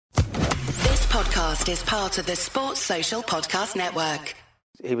podcast is part of the Sports Social Podcast Network.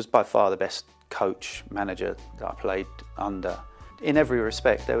 He was by far the best coach, manager that I played under. In every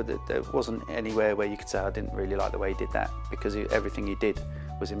respect, there wasn't anywhere where you could say I didn't really like the way he did that, because everything he did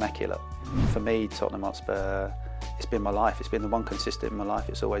was immaculate. For me, Tottenham Hotspur, it's been my life. It's been the one consistent in my life.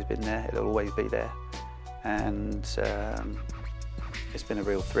 It's always been there. It'll always be there. And it's been a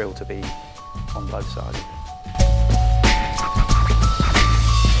real thrill to be on both sides.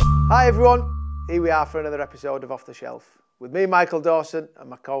 Hi everyone, here we are for another episode of Off the Shelf with me, Michael Dawson, and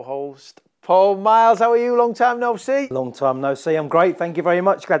my co-host Paul Miles. How are you? Long time no see. Long time no see. I'm great, thank you very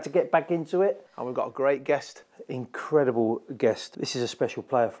much. Glad to get back into it. And we've got a great guest. Incredible guest. This is a special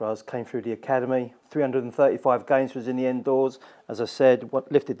player for us. Came through the academy. 335 games, was in the indoors. As I said,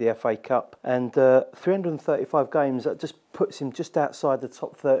 lifted the FA Cup. And 335 games, that just puts him just outside the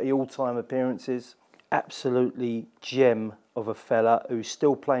top 30 all-time appearances. Absolutely gem of a fella who's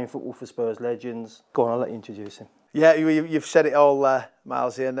still playing football for Spurs legends. Go on, I'll let you introduce him. Yeah, you've said it all,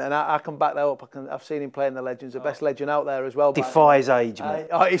 Milesy, and I can back that up. I've seen him playing the legends, the best legend out there as well. Defies age, mate.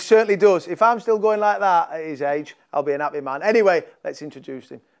 He certainly does. If I'm still going like that at his age, I'll be an happy man. Anyway, let's introduce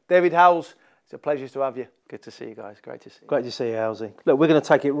him. David Howells, it's a pleasure to have you. Good to see you guys. Great to see you. Great to see you, Howelsy. Look, we're going to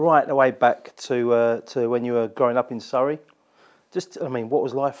take it right the way back to when you were growing up in Surrey. What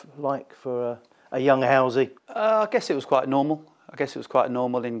was life like for a young Howelsy? I guess it was quite normal.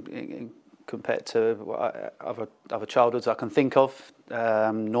 In compared to other childhoods I can think of.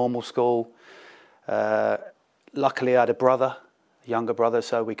 Normal school. Luckily, I had a younger brother,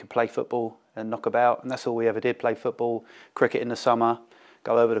 so we could play football and knock about, and that's all we ever did: play football, cricket in the summer,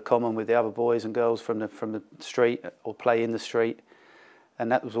 go over the common with the other boys and girls from the street, or play in the street,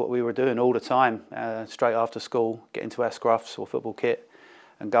 and that was what we were doing all the time. Straight after school, get into our scruffs or football kit,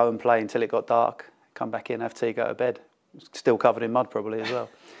 and go and play until it got dark. Come back in, have tea, go to bed. Still covered in mud probably as well.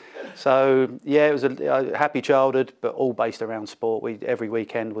 So yeah, it was a happy childhood, but all based around sport. Every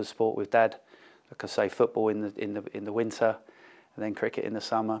weekend was sport with Dad. Like I say, football in the winter, and then cricket in the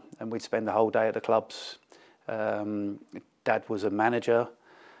summer, and we'd spend the whole day at the clubs. Dad was a manager.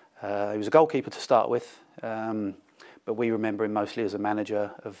 He was a goalkeeper to start with, but we remember him mostly as a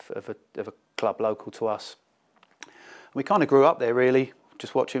manager of a club local to us. We kind of grew up there really,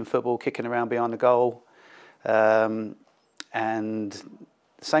 just watching football, kicking around behind the goal. And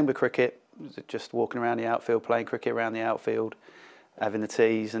same with cricket, just walking around the outfield, playing cricket around the outfield, having the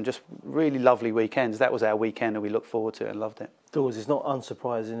teas, and just really lovely weekends. That was our weekend, and we looked forward to it and loved it. Dawes, it's not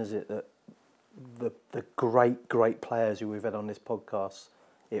unsurprising, is it, that the great players who we've had on this podcast,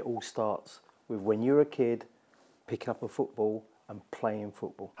 it all starts with when you're a kid, picking up a football and playing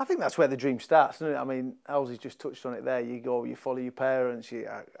football. I think that's where the dream starts, doesn't it? I mean, Howells just touched on it there. You go, you follow your parents.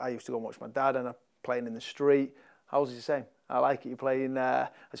 I used to go and watch my dad, and I'm playing in the street. Howells is the same. I like it. You're playing.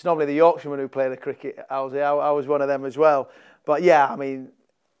 It's normally the Yorkshiremen who play the cricket. I was one of them as well. But yeah, I mean,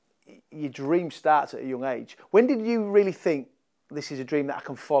 your dream starts at a young age. When did you really think this is a dream that I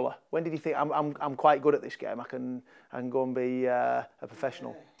can follow? When did you think I'm quite good at this game? I can go and be a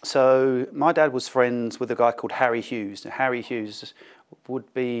professional. So my dad was friends with a guy called Harry Hughes. Now, Harry Hughes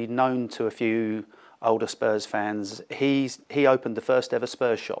would be known to a few older Spurs fans. He opened the first ever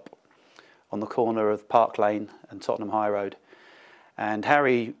Spurs shop on the corner of Park Lane and Tottenham High Road. And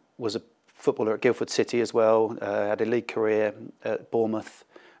Harry was a footballer at Guildford City as well, had a league career at Bournemouth,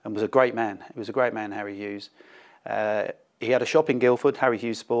 and was a great man. He was a great man, Harry Hughes. He had a shop in Guildford, Harry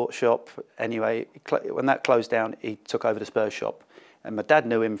Hughes Sports Shop. Anyway, when that closed down, he took over the Spurs shop. And my dad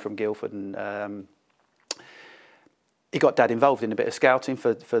knew him from Guildford, and he got Dad involved in a bit of scouting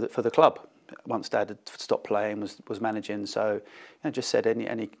for the club. Once Dad had stopped playing, was managing, so just said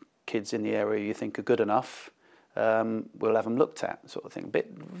any kids in the area you think are good enough, we'll have them looked at, sort of thing.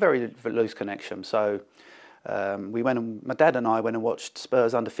 Very loose connection. So my dad and I went and watched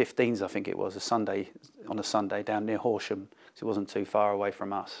Spurs under 15s, I think it was, on a Sunday down near Horsham, because it wasn't too far away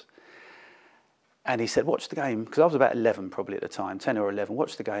from us. And he said, watch the game, because I was about 11 probably at the time, 10 or 11,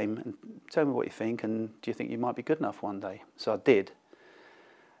 watch the game and tell me what you think, and do you think you might be good enough one day? So I did.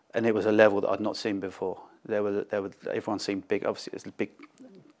 And it was a level that I'd not seen before. Everyone seemed big, obviously it's a big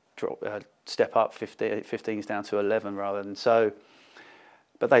drop, step up, 15s down to 11 rather than so.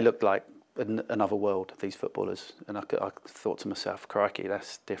 But they looked like another world, these footballers. And I thought to myself, crikey,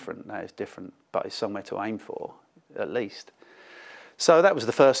 that's different, that is different, but it's somewhere to aim for, at least. So that was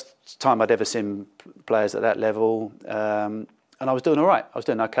the first time I'd ever seen players at that level. And I was doing all right. I was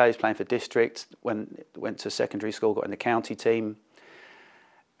doing okay. I was playing for district, went to secondary school, got in the county team.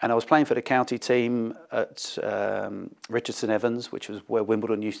 And I was playing for the county team at Richardson Evans, which was where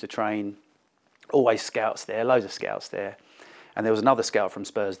Wimbledon used to train. Always scouts there, loads of scouts there. And there was another scout from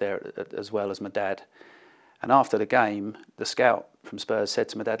Spurs there as well as my dad. And after the game, the scout from Spurs said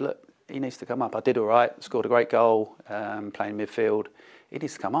to my dad, look, he needs to come up. I did all right, scored a great goal, playing midfield. He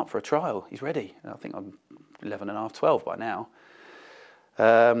needs to come up for a trial. He's ready. And I think I'm 11 and a half, 12 by now.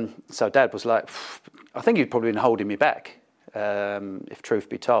 So Dad was like, I think he'd probably been holding me back, if truth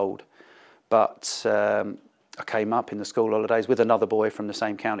be told. But I came up in the school holidays with another boy from the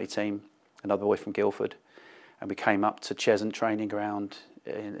same county team, another boy from Guildford, and we came up to Cheshunt training ground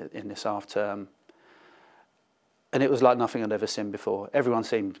in this half term. And it was like nothing I'd ever seen before. Everyone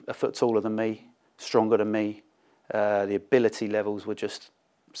seemed a foot taller than me, stronger than me. The ability levels were just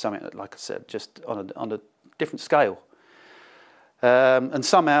something, like I said, just on a different scale. And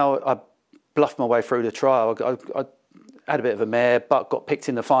somehow I bluffed my way through the trial. I had a bit of a mare, but got picked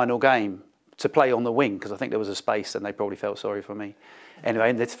in the final game to play on the wing because I think there was a space and they probably felt sorry for me. Anyway,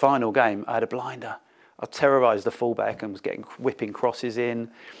 in this final game, I had a blinder. I terrorised the fullback and was whipping crosses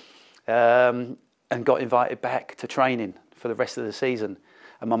in. And got invited back to training for the rest of the season.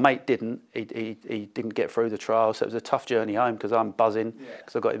 And my mate didn't. He didn't get through the trial, so it was a tough journey home because I'm buzzing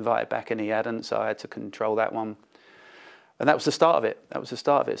because I got invited back and he hadn't, so I had to control that one. And that was the start of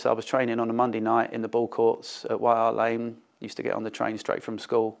it. So I was training on a Monday night in the ball courts at White Hart Lane. Used to get on the train straight from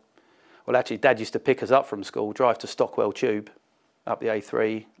school. Well, actually, Dad used to pick us up from school, drive to Stockwell Tube, up the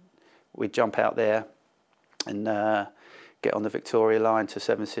A3. We'd jump out there and get on the Victoria line to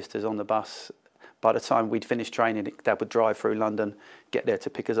Seven Sisters on the bus. By the time we'd finished training, Dad would drive through London, get there to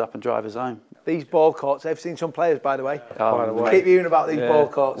pick us up and drive us home. These ball courts, I've seen some players, by the way. Oh, Keep hearing about these ball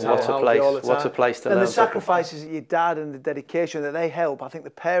courts. What a place to learn. And the sacrifices that your dad and the dedication that they help. I think the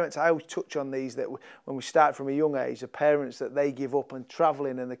parents, I always touch on these, that when we start from a young age, the parents that they give up and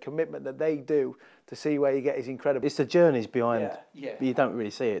travelling and the commitment that they do to see where you get is incredible. It's the journeys behind, but you don't really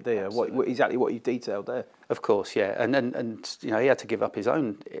see it, do you? Exactly what you've detailed there. Of course, yeah. And you know, he had to give up his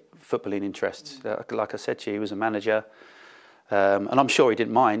own footballing interests. Like I said to you, he was a manager. And I'm sure he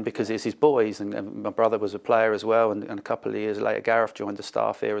didn't mind because it's his boys, and my brother was a player as well, and a couple of years later Gareth joined the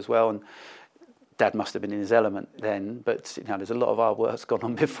staff here as well, and Dad must have been in his element then, but you know, there's a lot of hard work's gone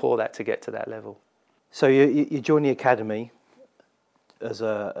on before that to get to that level. So you joined the academy as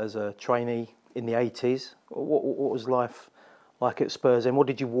a trainee in the 80s. What was life like at Spurs, and what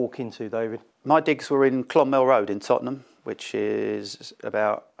did you walk into, David? My digs were in Clonmel Road in Tottenham, which is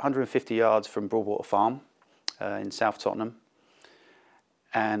about 150 yards from Broadwater Farm in South Tottenham.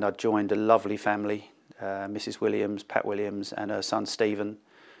 And I joined a lovely family, Mrs. Williams, Pat Williams, and her son Stephen,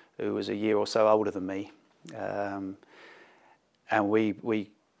 who was a year or so older than me. And we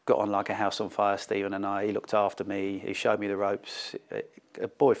got on like a house on fire, Stephen and I. He looked after me, he showed me the ropes. A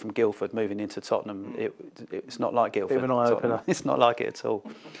boy from Guildford moving into Tottenham, it's not like Guildford. Bit of an eye-opener. It's not like it at all.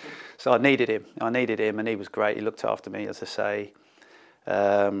 So I needed him, and he was great. He looked after me, as I say.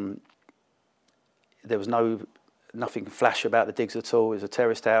 There was nothing flash about the digs at all. It was a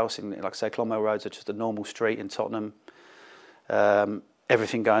terraced house, and like I say, Clonmel Road's just a normal street in Tottenham.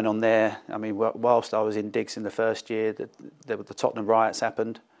 Everything going on there. I mean, whilst I was in digs in the first year, the Tottenham riots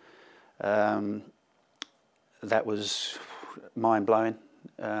happened. That was mind-blowing.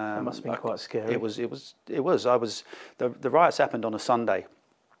 That must have been quite scary. It was. The riots happened on a Sunday,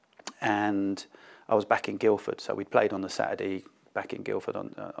 and I was back in Guildford. So we played on the Saturday, back in Guildford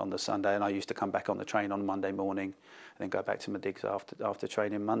on the Sunday, and I used to come back on the train on Monday morning, and then go back to my digs after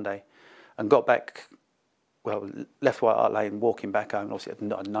training Monday, and got back. Well, left White Hart Lane, walking back home. Obviously,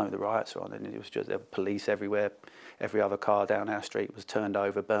 I'd known the riots were on, and it was just there were police everywhere. Every other car down our street was turned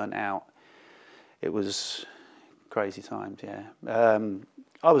over, burnt out. It was crazy times, yeah.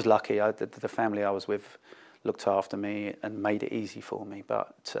 I was lucky. The family I was with looked after me and made it easy for me,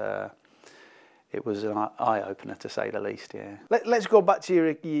 but it was an eye-opener, to say the least, yeah. Let's go back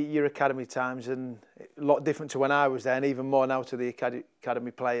to your academy times, and a lot different to when I was there, and even more now to the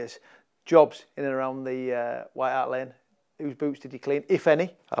academy players. Jobs in and around the White Hart Lane. Whose boots did you clean, if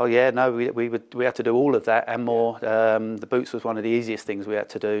any? Oh yeah, no, we had to do all of that and more. The boots was one of the easiest things we had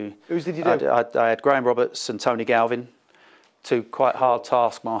to do. Whose did you do? I had Graham Roberts and Tony Galvin, two quite hard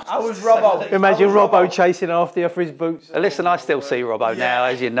taskmasters. I was Robbo. Imagine Robbo chasing after you for his boots. Listen, I still see Robbo now,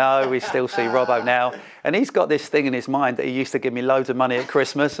 as you know. We still see Robbo now, and he's got this thing in his mind that he used to give me loads of money at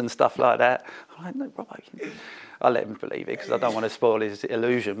Christmas and stuff like that. I'm like, no, Robbo. I let him believe it because I don't want to spoil his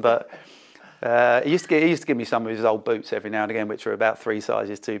illusion, but He used to give me some of his old boots every now and again, which were about 3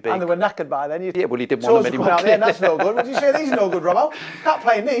 sizes too big. And they were knackered by then. Yeah, well, he didn't want them anymore. That's no good. Would you say these are no good, Robbo? Can't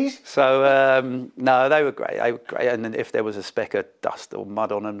play in these. So, no, they were great. They were great. And then if there was a speck of dust or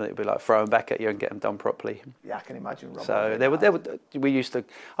mud on them, it'd be like throw them back at you and get them done properly. Yeah, I can imagine, Robbo. So we used to,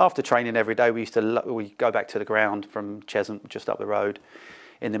 after training every day, we go back to the ground from Cheshunt, just up the road,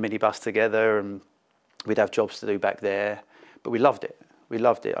 in the minibus together, and we'd have jobs to do back there. But we loved it. We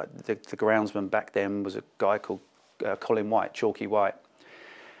loved it. The groundsman back then was a guy called Colin White, Chalky White.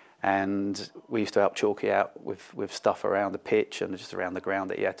 And we used to help Chalky out with stuff around the pitch and just around the ground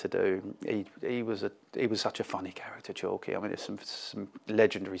that he had to do. He was such a funny character, Chalky. I mean, there's some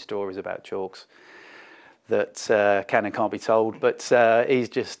legendary stories about Chalks that can and can't be told. But he's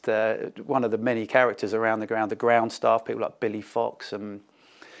just one of the many characters around the ground. The ground staff, people like Billy Fox and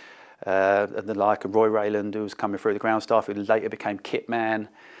the like, and Roy Rayland, who was coming through the ground staff, who later became kit man.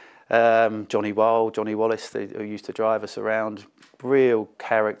 Johnny Wallace, who used to drive us around. Real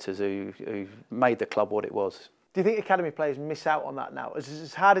characters who made the club what it was. Do you think academy players miss out on that now?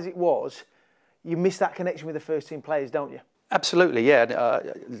 As hard as it was, you miss that connection with the first team players, don't you? Absolutely, yeah.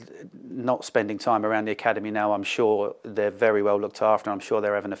 Not spending time around the academy now, I'm sure they're very well looked after. I'm sure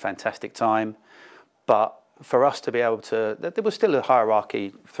they're having a fantastic time. But for us to be able to, there was still a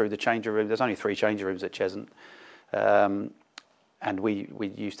hierarchy through the changing room. There's only 3 changing rooms at Cheshunt. And we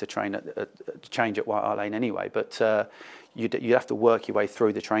used to change at White Hart Lane anyway. But you'd have to work your way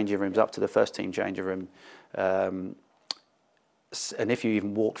through the changing rooms up to the first team changing room. And if you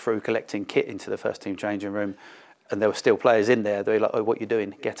even walked through collecting kit into the first team changing room, and there were still players in there, they'd be like, "Oh, what are you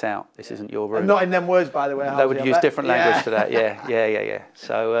doing? Get out! This isn't your room." And not in them words, by the way. They would use different language to that. Yeah.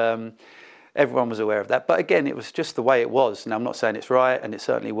 So everyone was aware of that. But again, it was just the way it was. Now, I'm not saying it's right, and it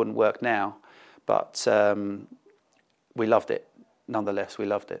certainly wouldn't work now, but we loved it. Nonetheless, we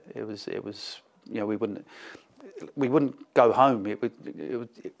loved it. It was. We wouldn't go home. It would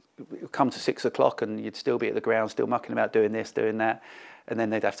come to 6 o'clock, and you'd still be at the ground, still mucking about doing this, doing that, and then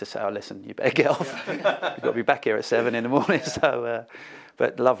they'd have to say, "Oh, listen, you better get off. You've got to be back here at 7 in the morning." So,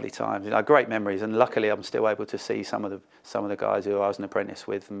 but lovely times, great memories, and luckily, I'm still able to see some of the guys who I was an apprentice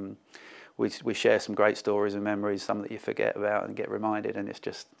with, and we share some great stories and memories, some that you forget about and get reminded, and it's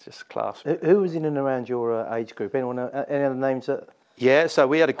just class. Who was in and around your age group? Anyone? Any other names that? Yeah, so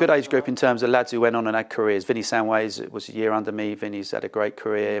we had a good age group in terms of lads who went on and had careers. Vinny Sandways was a year under me. Vinny's had a great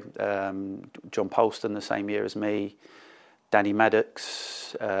career. John Polston, the same year as me. Danny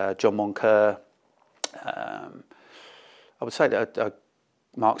Maddox, John Moncur. I would say that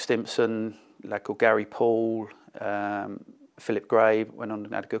Mark Stimpson, a lad called Gary Paul, Philip Gray went on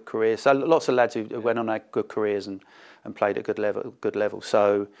and had a good career. So lots of lads who went on and had good careers and played at good level.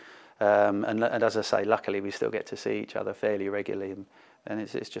 So. And as I say, luckily we still get to see each other fairly regularly, and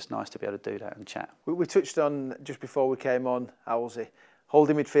it's just nice to be able to do that and chat. We touched on, just before we came on, Howellsy,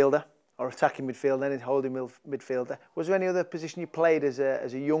 holding midfielder or attacking midfielder, then holding midfielder. Was there any other position you played as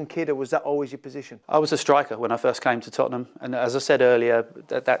a young kid, or was that always your position? I was a striker when I first came to Tottenham, and as I said earlier,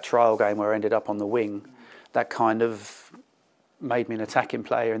 that trial game where I ended up on the wing, that kind of made me an attacking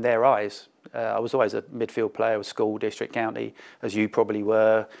player in their eyes. I was always a midfield player with school, district, county, as you probably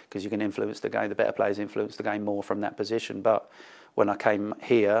were, because you can influence the game. The better players influence the game more from that position. But when I came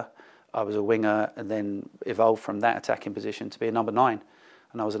here, I was a winger and then evolved from that attacking position to be a number 9.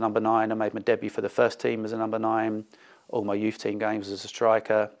 And I was a number 9. I made my debut for the first team as a number 9. All my youth team games as a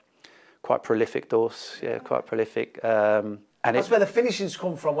striker. Quite prolific, Dorse. Yeah, quite prolific. And that's where the finishings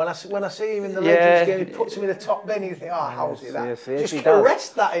come from. When I see him in the Legends game, he puts him in the top bin, and you think, Howellsy, that. Yes, just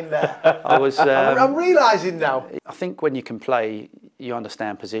caressed that in there. I'm realising now. I think when you can play, you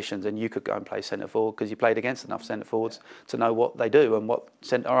understand positions, and you could go and play centre forward because you played against enough centre forwards to know what they do and what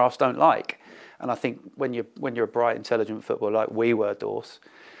centre halves don't like. And I think when you're a bright, intelligent footballer like we were, Dorse,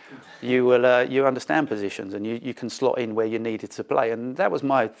 you understand positions and you can slot in where you needed to play. And that was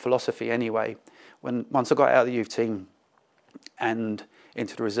my philosophy anyway. Once I got out of the youth team and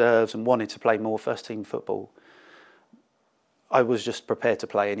into the reserves and wanted to play more first team football, I was just prepared to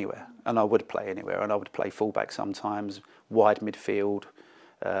play anywhere, and I would play anywhere, and I would play fullback sometimes, wide midfield,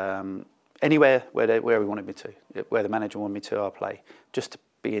 anywhere where we wanted me to, where the manager wanted me to, I'll play. Just to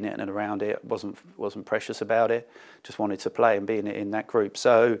be in it and around it, wasn't precious about it. Just wanted to play and be in that group.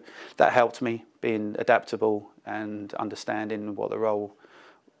 So that helped me being adaptable and understanding what the role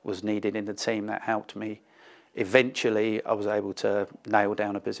was needed in the team. That helped me. Eventually, I was able to nail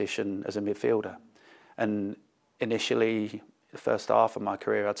down a position as a midfielder. And initially, the first half of my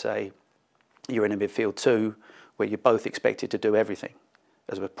career, I'd say you're in a midfield 2 where you're both expected to do everything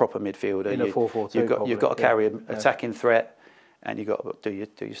as a proper midfielder. In a 4-4-2, you've got to carry an attacking threat and you got to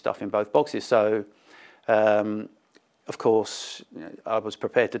do your stuff in both boxes. So, of course, I was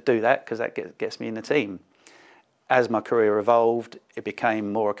prepared to do that because that gets me in the team. As my career evolved, it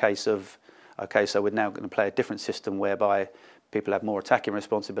became more a case of, okay, so we're now going to play a different system whereby people have more attacking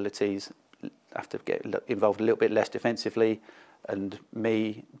responsibilities, have to get involved a little bit less defensively, and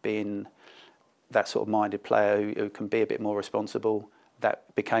me being that sort of minded player who can be a bit more responsible,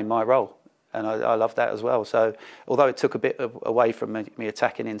 that became my role. And I love that as well. So although it took a bit away from me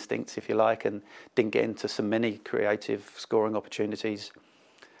attacking instincts, if you like, and didn't get into so many creative scoring opportunities,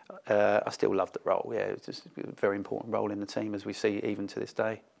 I still loved the role. Yeah, it's just a very important role in the team, as we see even to this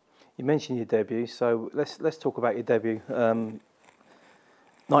day. You mentioned your debut, so let's talk about your debut.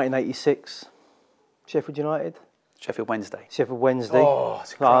 1986, Sheffield United. Sheffield Wednesday. Sheffield Wednesday. Oh,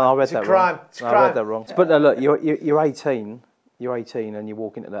 it's a crime. I read that wrong. I read that wrong. But look, you're 18. You're 18 and you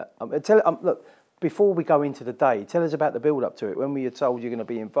walk into that. Look, before we go into the day, tell us about the build-up to it. When were you told you're going to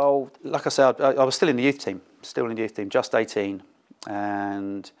be involved? Like I said, I was still in the youth team. Just 18,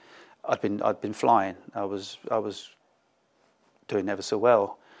 and I'd been flying. I was doing ever so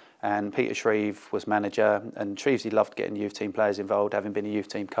well, and Peter Shreve was manager, and Shrevesy loved getting youth team players involved, having been a youth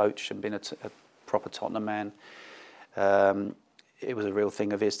team coach and been a proper Tottenham man. It was a real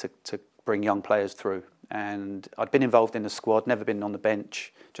thing of his to bring young players through. And I'd been involved in the squad, never been on the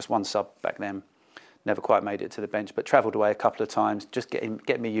bench, just one sub back then. Never quite made it to the bench, but travelled away a couple of times, just getting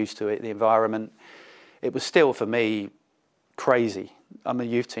me used to it, the environment. It was still, for me, crazy. I'm a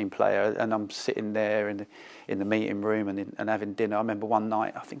youth team player, and I'm sitting there in the meeting room and having dinner. I remember one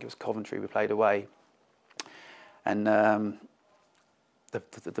night, I think it was Coventry, we played away, and the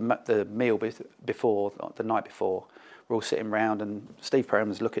meal before, the night before, we're all sitting round, and Steve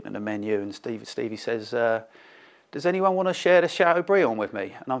Perriman's looking at the menu, and Stevie says, "Does anyone want to share the Chateaubriand with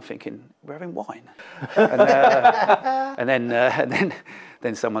me?" And I'm thinking, we're having wine. and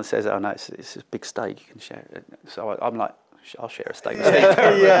then someone says, "Oh no, it's a big steak. You can share it." So I'm like, "I'll share a steak with Steve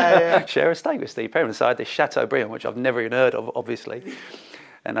Perriman." Share a steak with Steve Perriman. So I had this Chateaubriand, which I've never even heard of, obviously.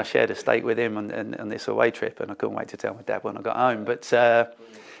 And I shared a steak with him on this away trip, and I couldn't wait to tell my dad when I got home. But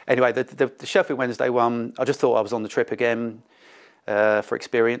anyway, the Sheffield Wednesday one, I just thought I was on the trip again for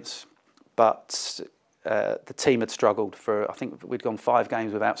experience. But the team had struggled I think we'd gone 5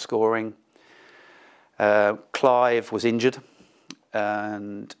 games without scoring. Clive was injured,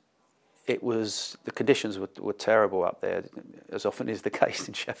 and the conditions were terrible up there, as often is the case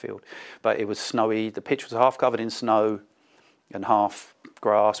in Sheffield. But it was snowy. The pitch was half covered in snow and half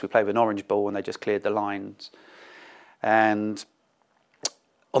grass. We played with an orange ball, and they just cleared the lines. And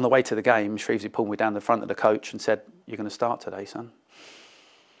on the way to the game, Shrevesy pulled me down the front of the coach and said, "You're going to start today, son."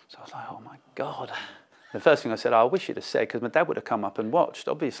 So I was like, "Oh my God." The first thing I said, "I wish you'd have said," because my dad would have come up and watched,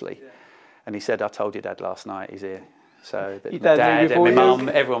 obviously. Yeah. And he said, "I told your dad last night, he's here." So my dad and my mum,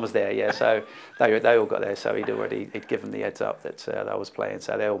 everyone was there, yeah. So they all got there. So he'd given the heads up that I was playing,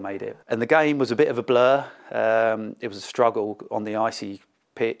 so they all made it. And the game was a bit of a blur. It was a struggle on the icy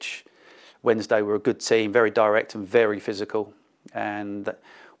pitch. Wednesday were a good team, very direct and very physical. And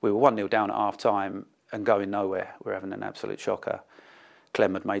we were 1-0 down at half-time and going nowhere. We were having an absolute shocker.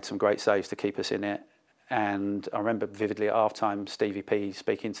 Clem had made some great saves to keep us in it. And I remember vividly at half-time, Stevie P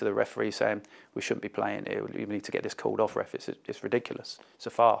speaking to the referee saying, "We shouldn't be playing it. We need to get this called off, ref. It's ridiculous. It's a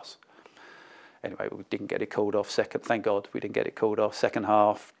farce." Anyway, we didn't get it called off. Thank God we didn't get it called off. Second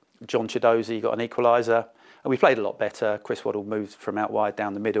half, John Chidozie got an equaliser. And we played a lot better. Chris Waddle moved from out wide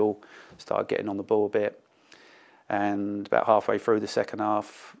down the middle, started getting on the ball a bit. And about halfway through the second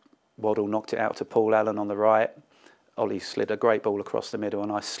half, Waddle knocked it out to Paul Allen on the right. Ollie slid a great ball across the middle, and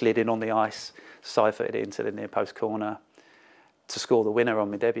I slid in on the ice, side-footed it into the near post corner to score the winner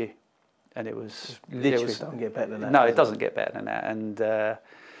on my debut. And it was literally doesn't get better than that. No, it doesn't get better than that. And I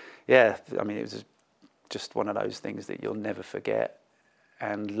mean, it was just one of those things that you'll never forget.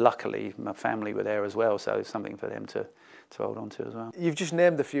 And luckily, my family were there as well, so it's something for them to hold on to as well. You've just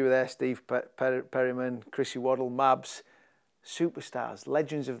named a few there: Steve Perriman, Chrissy Waddle, Mabs, superstars,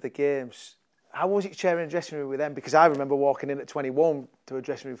 legends of the games. How was it sharing a dressing room with them? Because I remember walking in at 21 to a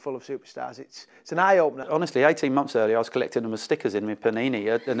dressing room full of superstars. It's an eye-opener. Honestly, 18 months earlier, I was collecting them as stickers in my Panini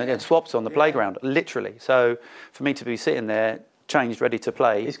and swaps on the playground, literally. So for me to be sitting there, changed, ready to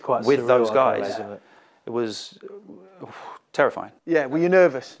play with surreal, those guys, it was terrifying. Yeah, were you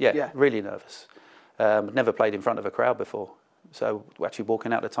nervous? Yeah. Really nervous. Never played in front of a crowd before. So we're actually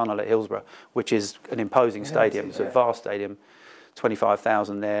walking out the tunnel at Hillsborough, which is an imposing stadium. It's a vast stadium,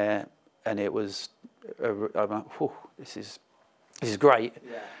 25,000 there. And it was, I'm like, this is great.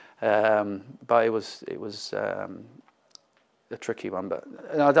 Yeah. But it was a tricky one. But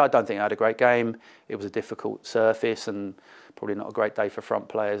I don't think I had a great game. It was a difficult surface and probably not a great day for front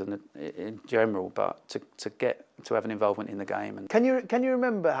players and in general. But to have an involvement in the game. And Can you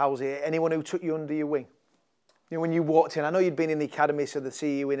remember, Howells, anyone who took you under your wing? You know, when you walked in, I know you'd been in the academy, so they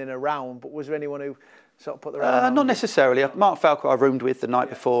see you in and around. But was there anyone who sort of put their arm around Not you? necessarily. Mark Falco I roomed with the night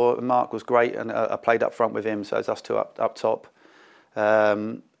before. Mark was great, and I played up front with him, so it was us two up top.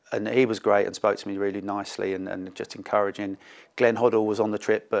 And he was great and spoke to me really nicely and just encouraging. Glenn Hoddle was on the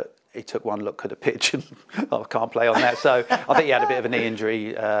trip, but he took one look at the pitch and I can't play on that. So I think he had a bit of a knee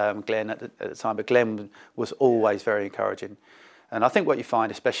injury, Glenn, at the time. But Glenn was always very encouraging. And I think what you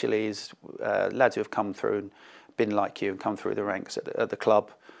find especially is lads who have come through and been like you and come through the ranks at the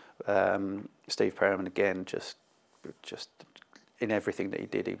club. Steve Perriman, again, just in everything that he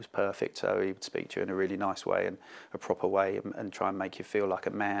did, he was perfect. So he would speak to you in a really nice way and a proper way and try and make you feel like a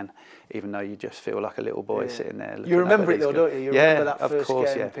man, even though you just feel like a little boy sitting there. You remember it though, don't you? You remember that first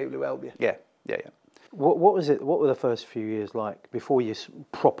game and people who helped you? Yeah. What was it? What were the first few years like before you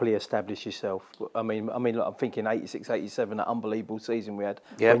properly established yourself? I mean, I'm thinking 86, 87, that unbelievable season we had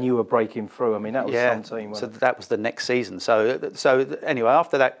when you were breaking through. I mean, that was some team. So that was the next season. So anyway,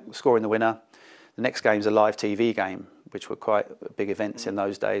 after that, scoring the winner, the next game's a live TV game, which were quite big events in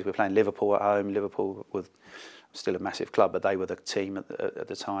those days. We were playing Liverpool at home. Liverpool was still a massive club, but they were the team at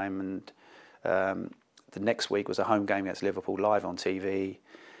the time. And the next week was a home game against Liverpool live on TV.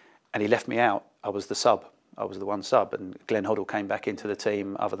 And he left me out. I was the sub. I was the one sub. And Glenn Hoddle came back into the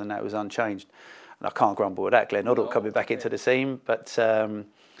team. Other than that, it was unchanged. And I can't grumble at that. Glenn Hoddle coming back into the team. But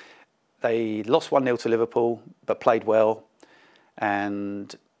they lost 1-0 to Liverpool, but played well.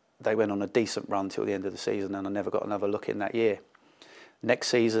 And they went on a decent run till the end of the season, and I never got another look in that year. Next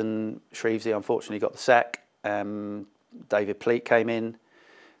season, Shrewsbury unfortunately got the sack. David Pleat came in.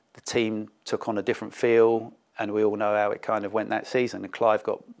 The team took on a different feel, and we all know how it kind of went that season. And Clive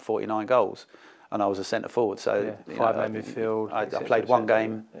got 49 goals, and I was a centre forward. So five-man midfield. I played one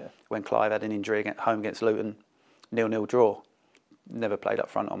game when Clive had an injury at home against Luton, 0-0 draw. Never played up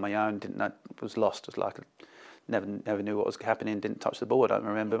front on my own. Didn't know, was lost. Was like never knew what was happening. Didn't touch the ball. I don't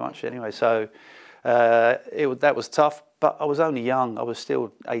remember much anyway. So that was tough. But I was only young. I was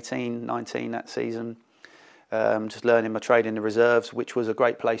still 18, 19 that season. Just learning my trade in the reserves, which was a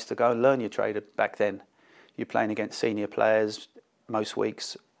great place to go and learn your trade back then. You're playing against senior players most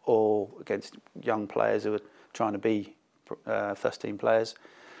weeks, or against young players who were trying to be first team players.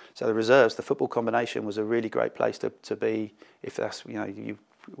 So the reserves, the football combination, was a really great place to be if that's you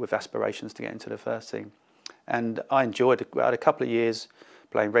with aspirations to get into the first team. And I enjoyed it. I had a couple of years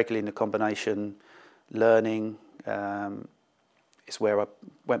playing regularly in the combination, learning. It's where I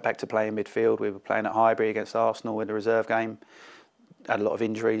went back to playing midfield. We were playing at Highbury against Arsenal in the reserve game. Had a lot of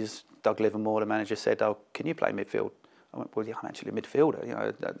injuries. Doug Livermore, the manager, said, "Oh, can you play midfield?" I went, "Well, yeah, I'm actually a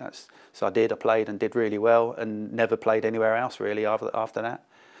midfielder." That's so I did. I played and did really well, and never played anywhere else really after that.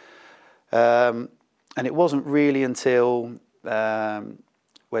 And it wasn't really until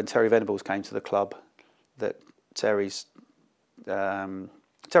when Terry Venables came to the club that Terry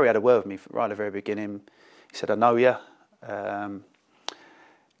had a word with me right at the very beginning. He said, "I know you."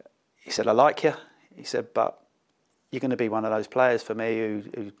 He said, "I like you." He said, "But you're going to be one of those players for me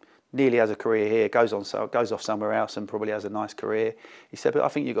who nearly has a career here, goes off somewhere else and probably has a nice career." He said, "But I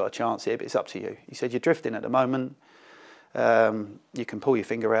think you've got a chance here, but it's up to you." He said, "You're drifting at the moment. You can pull your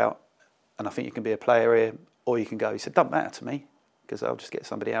finger out, and I think you can be a player here, or you can go." He said, "Don't matter to me, because I'll just get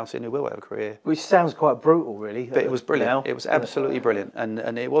somebody else in who will have a career." Which sounds quite brutal, really. But it was brilliant. Now. It was absolutely brilliant.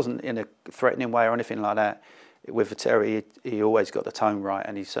 And it wasn't in a threatening way or anything like that. With Terry, he always got the tone right,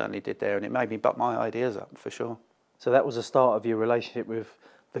 and he certainly did there. And it made me butt my ideas up, for sure. So that was the start of your relationship with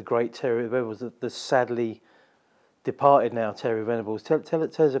the great Terry Venables, the sadly departed now Terry Venables. Tell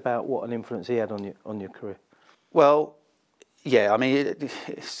us about what an influence he had on your career. Well, yeah, I mean,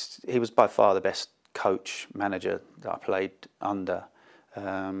 he was by far the best coach, manager that I played under.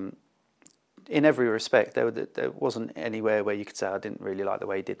 In every respect, there wasn't anywhere where you could say I didn't really like the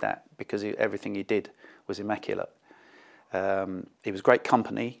way he did that, because everything he did was immaculate. He was great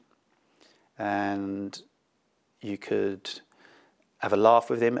company, and you could have a laugh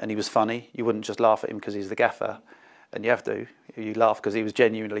with him, and he was funny. You wouldn't just laugh at him because he's the gaffer, and you have to. You laugh because he was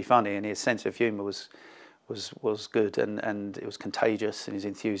genuinely funny, and his sense of humour was good, and it was contagious in his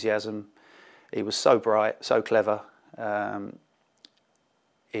enthusiasm. He was so bright, so clever.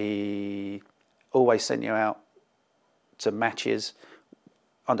 He always sent you out to matches,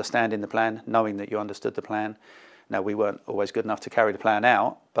 understanding the plan, knowing that you understood the plan. Now, we weren't always good enough to carry the plan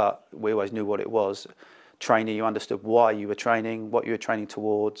out, but we always knew what it was. Training, you understood why you were training, what you were training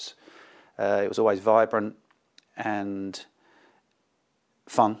towards. It was always vibrant, and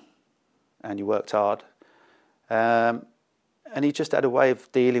fun, and you worked hard. And he just had a way of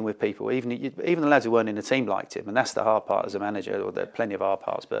dealing with people. Even the lads who weren't in the team liked him, and that's the hard part as a manager. Or there are plenty of hard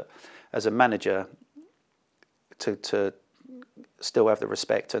parts, but as a manager, to still have the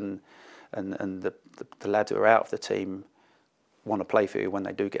respect and the lads who are out of the team want to play for you when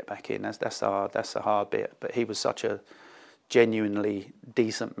they do get back in. That's the hard bit. But he was such a genuinely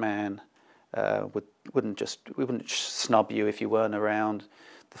decent man. We wouldn't snub you if you weren't around.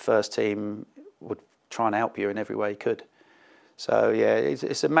 The first team would try and help you in every way he could. So yeah,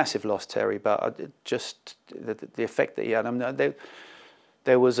 it's a massive loss, Terry. But just the effect that he had. I mean,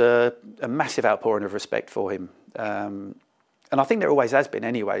 there was a massive outpouring of respect for him, and I think there always has been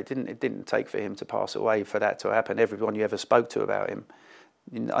anyway. It didn't take for him to pass away for that to happen. Everyone you ever spoke to about him,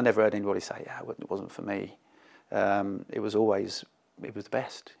 I never heard anybody say, "Yeah, it wasn't for me." It was the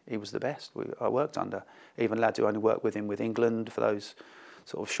best. He was the best I worked under. Even lads who only worked with him with England for those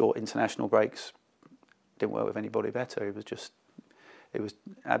sort of short international breaks didn't work with anybody better. It was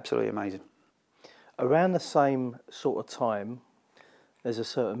absolutely amazing. Around the same sort of time, there's a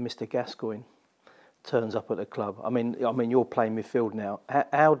certain Mr. Gascoigne turns up at the club. I mean, you're playing midfield now.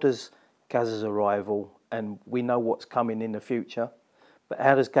 How does Gazza's arrival, and we know what's coming in the future, but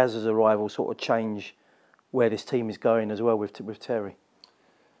how does Gazza's arrival sort of change where this team is going as well with Terry?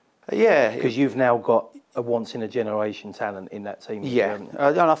 Yeah, because you've now got a once-in-a-generation talent in that team. Yeah, and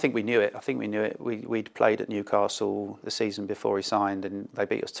I think we knew it. We'd played at Newcastle the season before he signed, and they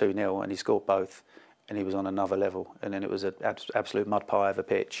beat us 2-0, and he scored both, and he was on another level. And then it was an absolute mud pie of a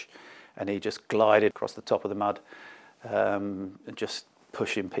pitch, and he just glided across the top of the mud, and just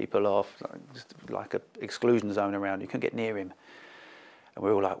pushing people off, like an exclusion zone around. You couldn't get near him. And we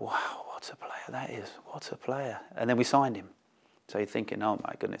were all like, wow, what a player that is. What a player. And then we signed him. So you're thinking, oh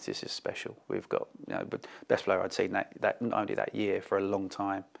my goodness, this is special. We've got, but best player I'd seen that not only that year, for a long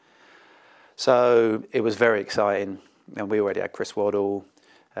time. So it was very exciting, and we already had Chris Waddle,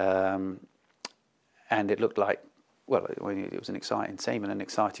 and it looked like, well, it was an exciting team and an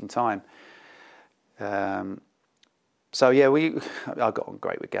exciting time. So yeah, I got on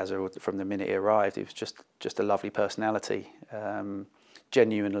great with Gazza from the minute he arrived. He was just a lovely personality,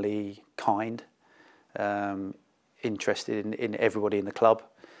 genuinely kind. Interested in everybody in the club,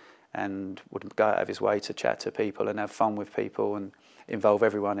 and would go out of his way to chat to people and have fun with people and involve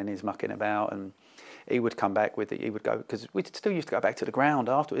everyone in his mucking about. And he would come back he would go, because we still used to go back to the ground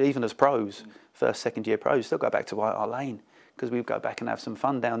after, even as pros, first, second year pros, still go back to White Hart Lane, because we would go back and have some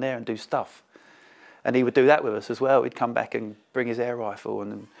fun down there and do stuff. And he would do that with us as well. He'd come back and bring his air rifle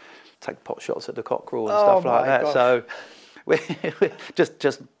and take pot shots at the cockerel and stuff like that. Gosh. So we're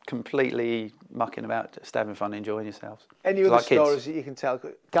just completely mucking about, just having fun, enjoying yourselves. Any other stories that you can tell?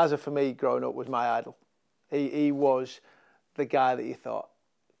 Gazza, for me, growing up, was my idol. He was the guy that you thought,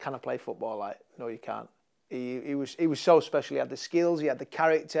 can I play football like? No, you can't. He was so special. He had the skills, he had the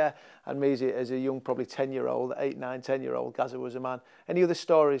character, and me as a young, probably 10-year-old, 8, 9, 10-year-old, Gazza was a man. Any other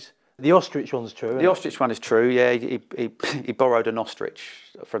stories? The ostrich one's true. The ostrich one is true. Yeah, he borrowed an ostrich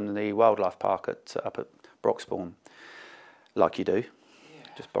from the wildlife park up at Broxbourne, like you do.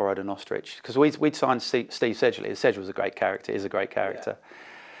 Just borrowed an ostrich, because we'd signed Steve Sedgley. Sedge was a great character. He's a great character,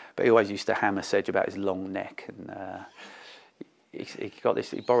 but he always used to hammer Sedge about his long neck, and he got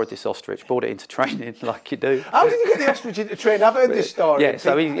this. He borrowed this ostrich, brought it into training, like you do. How did you get the ostrich into training? I've heard this story. Yeah,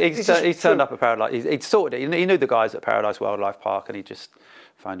 so he turned up at Paradise. He'd sorted it. He knew the guys at Paradise Wildlife Park, and he just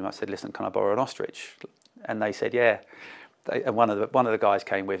phoned them up, said, "Listen, can I borrow an ostrich?" And they said, "Yeah." And one of the guys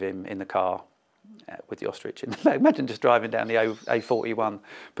came with him in the car. With the ostrich, and imagine just driving down the A41,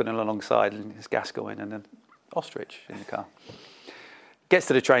 putting it alongside, and there's Gascoigne and an ostrich in the car. Gets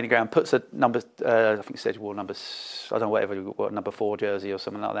to the training ground, puts a number, I think Sedge wore number, I don't know, what number 4 jersey or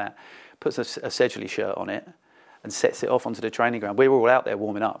something like that. Puts a Sedgley shirt on it, and sets it off onto the training ground. We were all out there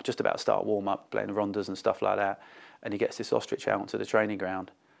warming up, just about to start warm up, playing the rondas and stuff like that. And he gets this ostrich out onto the training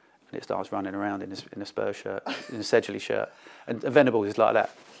ground, and it starts running around in a Spurs shirt, in a Sedgley shirt, and Venables is like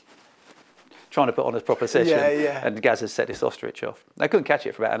that, trying to put on a proper session, and Gaz has set this ostrich off. They couldn't catch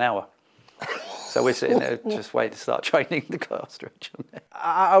it for about an hour. So we're sitting there just waiting to start training the ostrich.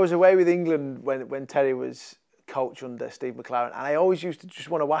 I was away with England when Terry was coach under Steve McLaren, and I always used to just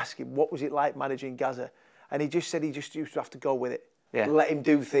want to ask him, what was it like managing Gazza? And he just said he just used to have to go with it. Yeah. Let him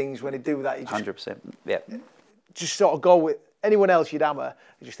do things. When he'd do that, he just 100%. Yeah. Just sort of go with anyone else you'd hammer.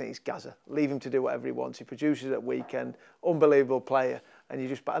 You just think it's Gazza. Leave him to do whatever he wants. He produces at weekend. Unbelievable player. And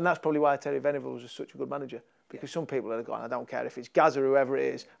that's probably why Terry Venables was such a good manager. Because some people are going, I don't care if it's Gazza or whoever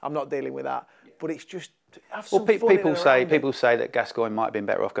it is, I'm not dealing with that. But it's just have some fun. People say that Gascoigne might have been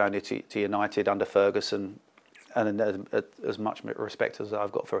better off going to United under Ferguson. as much respect as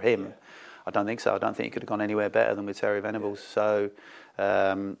I've got for him, I don't think so. I don't think he could have gone anywhere better than with Terry Venables. So,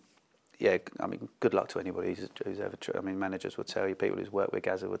 yeah, I mean, good luck to anybody who's ever. Managers will tell you, people who's worked with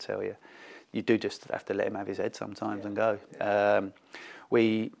Gazza will tell you, you do just have to let him have his head sometimes and go.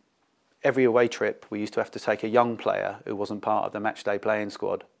 Every away trip, we used to have to take a young player who wasn't part of the matchday playing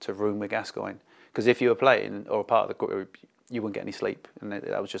squad to room with Gascoigne. Because if you were playing or a part of the group, you wouldn't get any sleep. And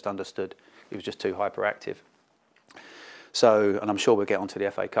that was just understood. He was just too hyperactive. So, and I'm sure we'll get onto the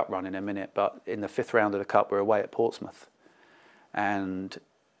FA Cup run in a minute, but in the 5th round of the Cup, we're away at Portsmouth. And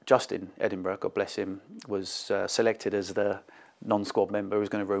Justin Edinburgh, God bless him, was selected as the non-squad member who was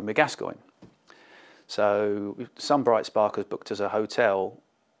going to room with Gascoigne. So some bright sparkers booked us a hotel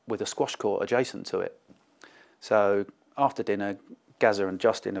with a squash court adjacent to it. So after dinner, Gazza and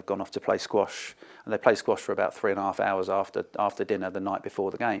Justin have gone off to play squash, and they play squash for about 3.5 hours after dinner the night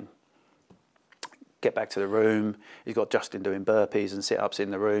before the game. Get back to the room, he's got Justin doing burpees and sit-ups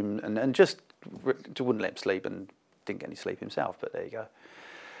in the room, and just wouldn't let him sleep, and didn't get any sleep himself, but there you go.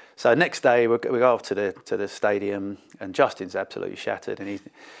 So next day we go off to the stadium, and Justin's absolutely shattered, and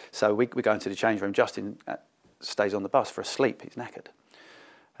so we go into the change room. Justin stays on the bus for a sleep, he's knackered.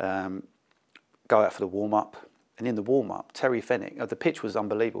 Go out for the warm-up, and in the warm-up, Terry Fenwick, the pitch was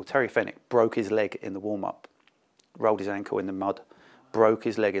unbelievable. Terry Fenwick broke his leg in the warm-up, rolled his ankle in the mud, broke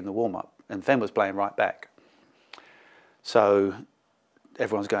his leg in the warm-up, and Fen was playing right back. So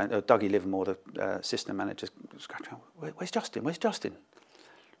everyone's going, Dougie Livermore, the assistant manager, scratching, where's Justin? Where's Justin?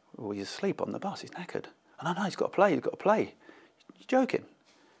 Well, he's asleep on the bus, he's knackered. Oh, no, he's got to play. You're joking.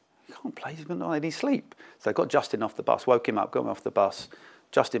 He can't play, he's not any sleep. So I got Justin off the bus, woke him up, got him off the bus.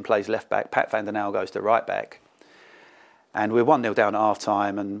 Justin plays left back, Pat van der Nijl goes to right back. And we're 1-0 down at half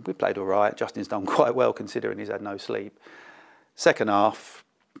time, and we played all right. Justin's done quite well considering he's had no sleep. Second half,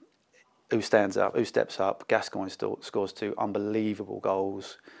 who steps up? Gascoigne scores 2 unbelievable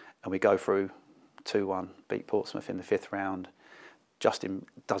goals, and we go through 2-1, beat Portsmouth in the 5th round. Justin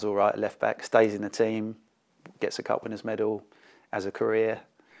does all right at left back, stays in the team, gets a cup winners' medal as a career.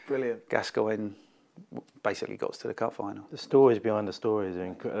 Brilliant. Gascoigne basically got us to the cup final. The stories behind the stories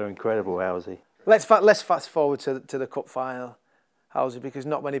are incredible, Howells. Let's fast forward to the cup final, Howells, because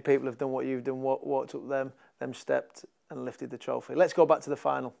not many people have done what you've done, walked up them stepped and lifted the trophy. Let's go back to the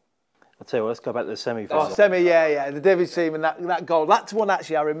final. I'll tell you what, let's go back to the semi-final. Oh, the David Seaman, that goal. That's one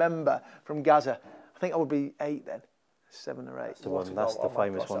actually I remember from Gazza. I think I would be 8 then. 7 or 8. That's the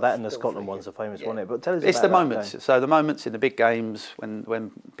famous one. That and the Scotland one's the famous one. But tell us it's about the moments. Game. So the moments in the big games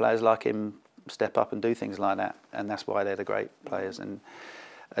when players like him step up and do things like that, and that's why they're the great players. And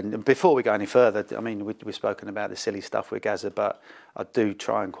before we go any further, I mean, we've spoken about the silly stuff with Gazza, but I do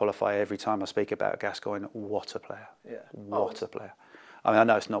try and qualify every time I speak about Gascoigne. What a player! Yeah, what a player. I mean, I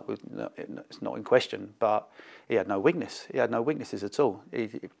know it's not in question, but he had no weakness. He had no weaknesses at all. He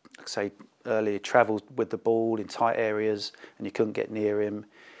like I say earlier, travelled with the ball in tight areas, and you couldn't get near him.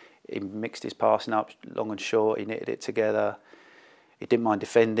 He mixed his passing up long and short. He knitted it together. He didn't mind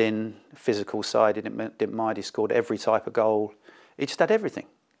defending. Physical side, he didn't mind. He scored every type of goal. He just had everything.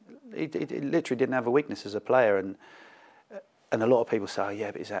 He literally didn't have a weakness as a player, and a lot of people say, oh,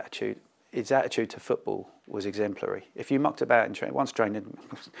 yeah, but his attitude to football was exemplary. If you mucked about in training,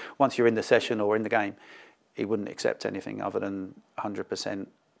 once you're in the session or in the game, he wouldn't accept anything other than 100%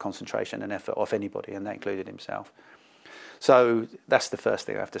 concentration and effort off anybody, and that included himself. So that's the first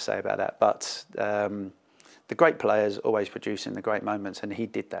thing I have to say about that. But the great players always producing the great moments, and he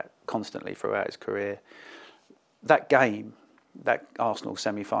did that constantly throughout his career. That game, that Arsenal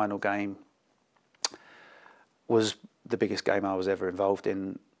semi-final game, was the biggest game I was ever involved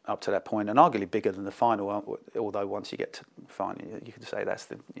in up to that point, and arguably bigger than the final. Although once you get to the final, you could say that's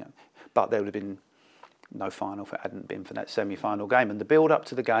but there would have been no final if it hadn't been for that semi-final game. And the build-up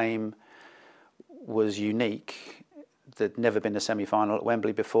to the game was unique. There'd never been a semi-final at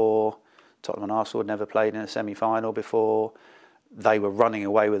Wembley before. Tottenham and Arsenal had never played in a semi-final before. They were running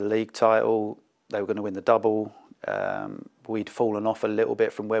away with the league title. They were going to win the double. We'd fallen off a little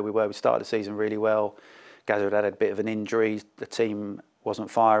bit from where we were. We started the season really well. Gazza had a bit of an injury. The team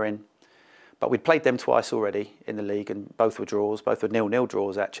wasn't firing. But we'd played them twice already in the league, and both were draws. Both were 0-0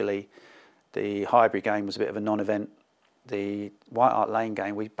 draws, actually. The Highbury game was a bit of a non-event. The White Hart Lane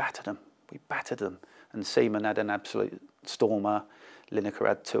game, we battered them. And Seaman had an absolute stormer. Lineker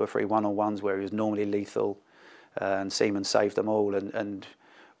had 2 or 3 one-on-ones where he was normally lethal. And Seaman saved them all. And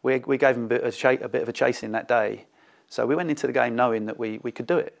we gave him a bit of a chasing that day. So we went into the game knowing that we could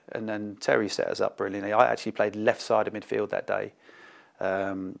do it. And then Terry set us up brilliantly. I actually played left side of midfield that day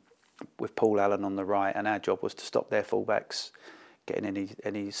with Paul Allen on the right. And our job was to stop their fullbacks, getting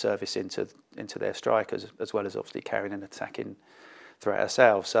any service into their strikers, as well as obviously carrying and attacking threat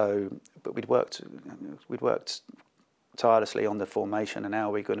ourselves. So, but we'd worked tirelessly on the formation and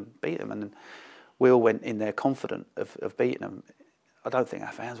how we're going to beat them, and we all went in there confident of beating them. I don't think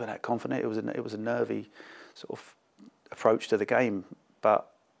our fans were that confident. It was a nervy sort of approach to the game,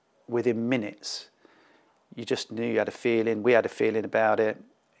 but within minutes, you just knew, you had a feeling. We had a feeling about it.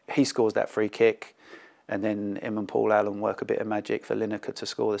 He scores that free kick, and then him and Paul Allen work a bit of magic for Lineker to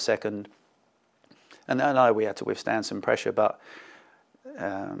score the second. And I know we had to withstand some pressure, but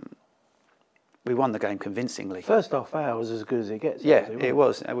we won the game convincingly. First half hour was as good as it gets. Yeah, it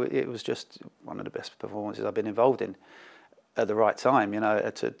was. It was just one of the best performances I've been involved in at the right time,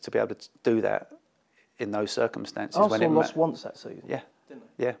 to be able to do that in those circumstances. Arsenal lost once that season. Yeah, didn't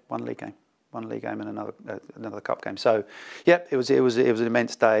they? Yeah, one league game and another cup game. So, yeah, it was an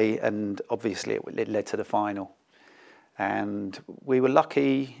immense day, and obviously it led to the final. And we were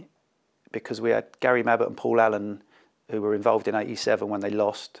lucky because we had Gary Mabbott and Paul Allen, who were involved in '87 when they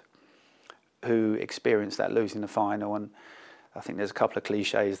lost, who experienced that losing the final. And I think there's a couple of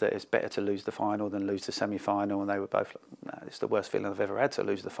cliches that it's better to lose the final than lose the semi-final, and they were both like, no, it's the worst feeling I've ever had to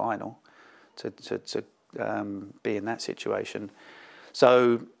lose the final, to be in that situation.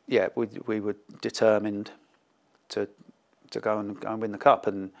 So yeah, we were determined to go and win the cup,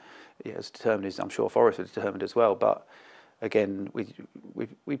 and yeah, as determined as I'm sure Forest was determined as well. But again,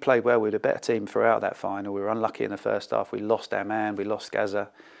 we played well. We were a better team throughout that final. We were unlucky in the first half. We lost our man. We lost Gaza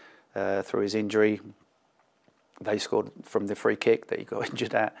through his injury. They scored from the free kick that he got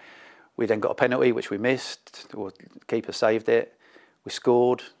injured at. We then got a penalty, which we missed. The keeper saved it. We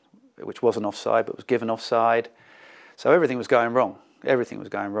scored, which wasn't offside, but was given offside. So everything was going wrong. Everything was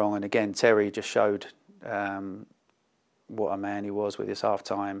going wrong. And again, Terry just showed what a man he was with his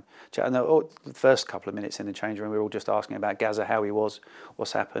half-time. And the first couple of minutes in the change room, we were all just asking about Gaza, how he was,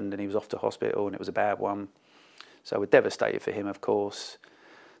 what's happened, and he was off to hospital, and it was a bad one. So we're devastated for him, of course.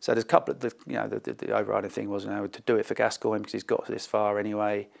 So there's a couple of the overriding thing was to do it for Gascoigne because he's got this far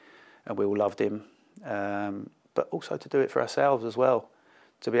anyway, and we all loved him. But also to do it for ourselves as well,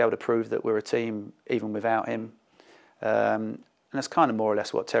 to be able to prove that we're a team even without him. And that's kind of more or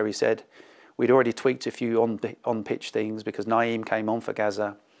less what Terry said. We'd already tweaked a few on-pitch things because Naeem came on for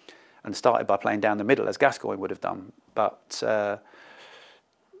Gaza and started by playing down the middle as Gascoigne would have done. But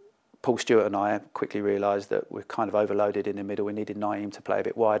Paul Stewart and I quickly realised that we're kind of overloaded in the middle. We needed Naeem to play a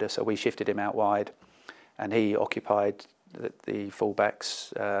bit wider, so we shifted him out wide, and he occupied the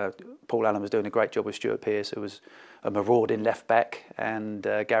full-backs. Paul Allen was doing a great job with Stuart Pearce, who was a marauding left-back, and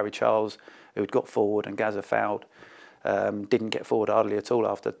Gary Charles, who had got forward, and Gaza fouled. Didn't get forward hardly at all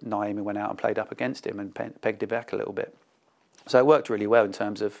after Naeem went out and played up against him and pegged it back a little bit. So it worked really well in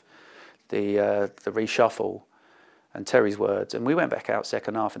terms of the reshuffle and Terry's words. And we went back out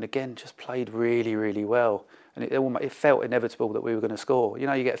second half and again just played really, really well. And it felt inevitable that we were going to score. You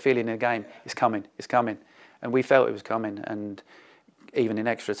get a feeling in a game, it's coming. And we felt it was coming. And even in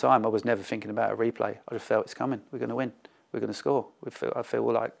extra time, I was never thinking about a replay. I just felt it's coming. We're going to win. We're going to score. I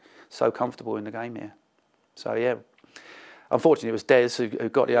feel like so comfortable in the game here. So yeah. Unfortunately, it was Des who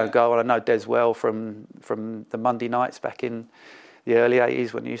got the own goal, and I know Des well from the Monday nights back in the early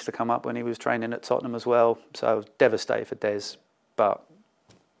 80s when he used to come up when he was training at Tottenham as well. So I was devastated for Des, but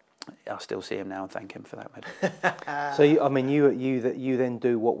I still see him now and thank him for that medal. So you then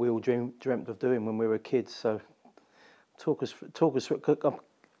do what we all dreamt of doing when we were kids. So talk us through.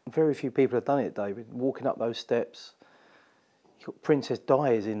 Very few people have done it, David. Walking up those steps, you've got Princess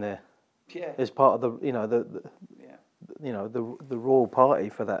Di is in there, as part of the the royal party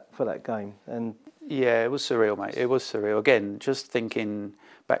for that game. And yeah, it was surreal, mate. It was surreal. Again, just thinking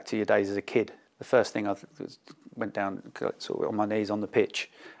back to your days as a kid. The first thing I went down sort of on my knees on the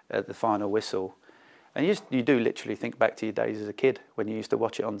pitch at the final whistle, and you do literally think back to your days as a kid when you used to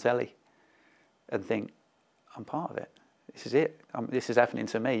watch it on telly, and think, I'm part of it. This is it. This is happening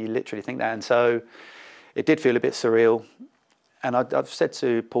to me. You literally think that, and so it did feel a bit surreal. And I've said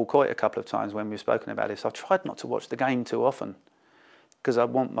to Paul Coyte a couple of times when we've spoken about this, I've tried not to watch the game too often because I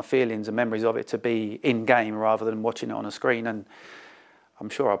want my feelings and memories of it to be in-game rather than watching it on a screen. And I'm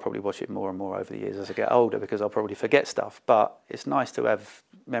sure I'll probably watch it more and more over the years as I get older because I'll probably forget stuff. But it's nice to have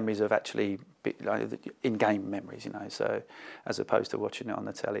memories of actually in-game memories, so as opposed to watching it on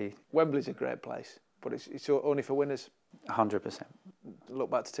the telly. Wembley's a great place, but it's only for winners. 100%.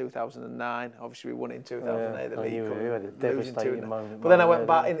 Look back to 2009. Obviously, we won in 2008. The league you had a devastating moment. But then I went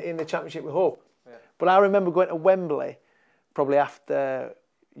back in the Championship with Hull. Yeah. But I remember going to Wembley probably after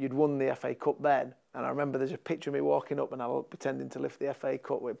you'd won the FA Cup then. And I remember there's a picture of me walking up and I was pretending to lift the FA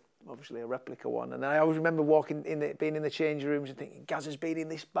Cup with obviously a replica one. And I always remember being in the changing rooms and thinking, Gaz has been in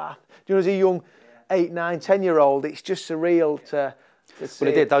this bath. Do you know, as a young 8, 9, 10-year-old, it's just surreal to see.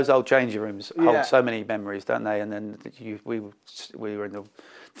 Well, it did. Those old changing rooms Yeah. hold so many memories, don't they? And then we were in the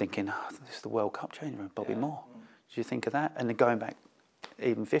thinking, this is the World Cup changing room, Bobby Moore. Did you think of that? And then going back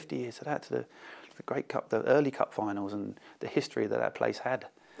even 50 years to that, to the Great Cup, the early Cup finals, and the history that place had.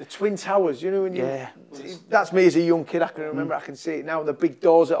 The Twin Towers, you know, that's me as a young kid. I can remember, I can see it now. The big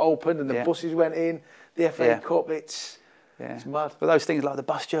doors that opened and the buses went in. The FA Cup, it's mad. But those things like the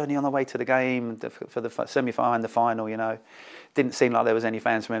bus journey on the way to the game, for the semi-final and the final, you know, didn't seem like there was any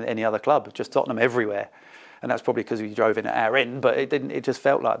fans from any other club. Just Tottenham everywhere, and that's probably because we drove in at our end. But it didn't. It just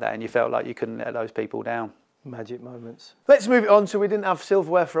felt like that, and you felt like you couldn't let those people down. Magic moments. Let's move it on. So we didn't have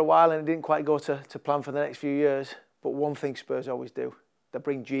silverware for a while, and it didn't quite go to plan for the next few years. But one thing Spurs always do, they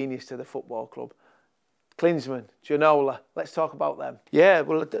bring genius to the football club. Klinsmann, Ginola, let's talk about them. Yeah,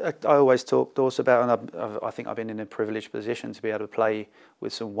 well, I always talk also about, and I think I've been in a privileged position to be able to play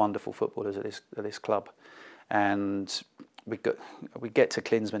with some wonderful footballers at this club. And we get to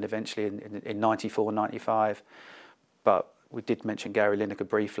Klinsmann eventually in 94, 95, but we did mention Gary Lineker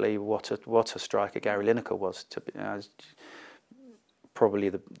briefly. What a striker Gary Lineker was. Probably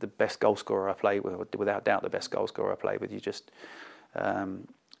the best goal scorer I played with, without doubt the best goal scorer I played with. You just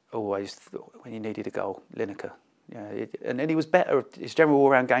always thought, when you needed a goal, Lineker. Yeah, and he was better. His general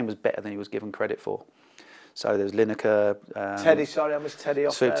all-round game was better than he was given credit for. So there's Lineker. Teddy, sorry, I missed Teddy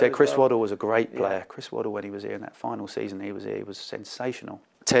off there. Chris Waddle was a great player. Yeah. Chris Waddle, when he was here in that final season, he was sensational.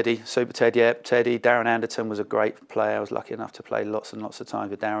 Teddy, Super Ted, yeah, Teddy. Darren Anderton was a great player. I was lucky enough to play lots and lots of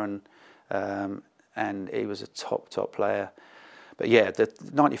times with Darren, and he was a top player. But yeah, the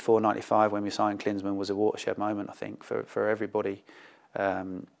 94, 95 when we signed Klinsmann was a watershed moment, I think, for everybody.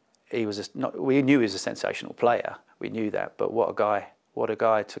 He was we knew he was a sensational player. We knew that, but what a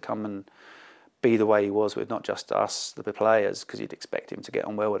guy to come and be the way he was with not just us, the players, because you'd expect him to get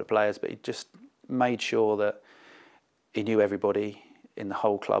on well with the players, but he just made sure that he knew everybody in the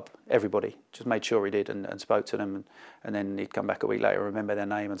whole club, everybody, just made sure he did and spoke to them, and then he'd come back a week later, remember their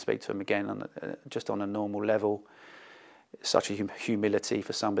name and speak to them again, just on a normal level. Such a humility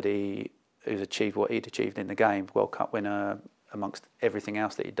for somebody who's achieved what he'd achieved in the game, World Cup winner amongst everything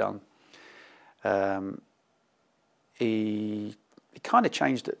else that he'd done. He kind of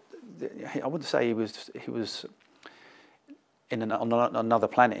changed it. I wouldn't say he was on another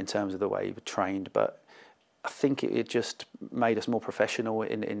planet in terms of the way he was trained, but I think it just made us more professional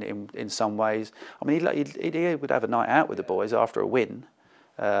in some ways. I mean, he would have a night out with the boys after a win.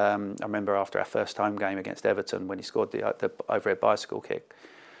 I remember after our first home game against Everton when he scored the overhead bicycle kick,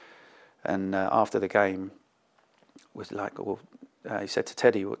 and after the game was like, well, he said to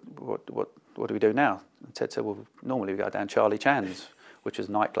Teddy, "What do we do now?" And Ted said, "Well, normally we go down Charlie Chan's, which is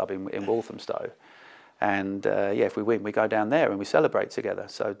a nightclub in Walthamstow, and if we win, we go down there and we celebrate together."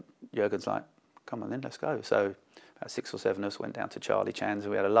 So Jurgen's like, "Come on then, let's go." So about 6 or 7 of us went down to Charlie Chan's,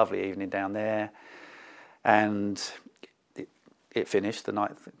 and we had a lovely evening down there. And it finished, the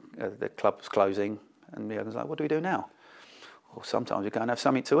night the club was closing, and Jurgen's like, "What do we do now?" Well, sometimes we go and have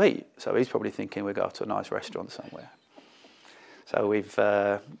something to eat. So he's probably thinking we go to a nice restaurant somewhere. So we've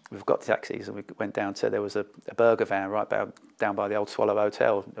got taxis, and we went down to, there was a burger van right down by the old Swallow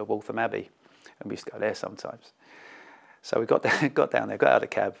Hotel at Waltham Abbey, and we used to go there sometimes. So we got down there, got out of the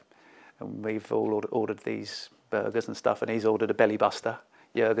cab, and we've all ordered these burgers and stuff, and he's ordered a belly buster,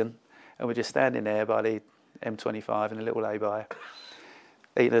 Jurgen, and we're just standing there by the M25 in a little lay-by,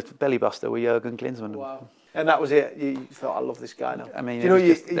 eating a belly buster with Jurgen Klinsmann. Wow. And that was it. You thought, I love this guy now. I mean,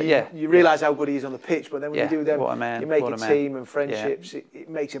 you realise how good he is on the pitch, but then when you do them, what a man, you make a team and friendships. It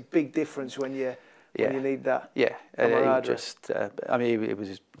makes a big difference when you need that. Yeah,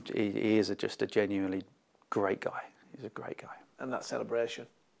 he is just a genuinely great guy. He's a great guy. And that celebration.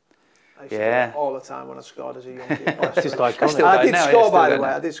 I used to do it all the time when I scored as a young kid. It's just iconic. I did score, by the way.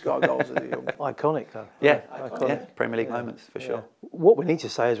 I did score goals as a young kid. Iconic, though. Yeah, iconic. Yeah. Premier League moments, for sure. What we need to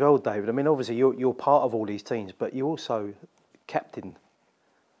say as well, David, I mean, obviously you're part of all these teams, but you also captain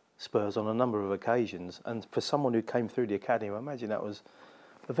Spurs on a number of occasions. And for someone who came through the academy, I imagine that was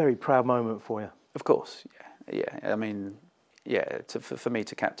a very proud moment for you. Of course, yeah. I mean, for me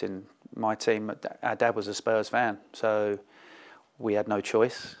to captain my team, our dad was a Spurs fan, so we had no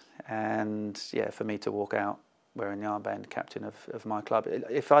choice. And for me to walk out wearing the armband, captain of my club.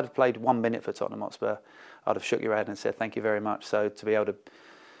 If I'd have played 1 minute for Tottenham Hotspur, I'd have shook your hand and said thank you very much. So to be able to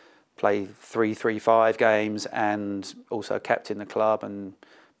play 3-3-5 games and also captain the club and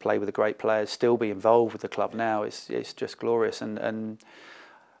play with the great players, still be involved with the club now, it's just glorious. And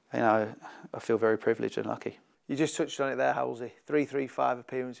you know, I feel very privileged and lucky. You just touched on it there, Howellsy. 335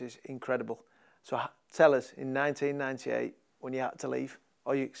 appearances, incredible. So tell us, in 1998, when you had to leave,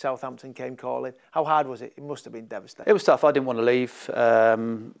 or Southampton came calling, how hard was it? It must have been devastating. It was tough. I didn't want to leave,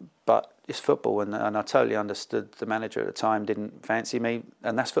 but it's football, and I totally understood the manager at the time didn't fancy me,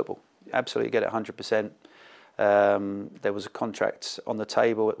 and that's football. Absolutely get it 100%. There was a contract on the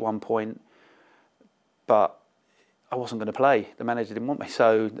table at one point, but I wasn't going to play. The manager didn't want me,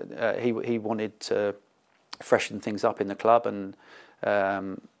 so he wanted to freshen things up in the club, and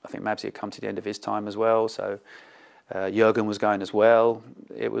I think Mabsy had come to the end of his time as well, so Jurgen was going as well.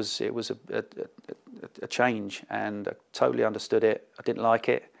 It was a change, and I totally understood it. I didn't like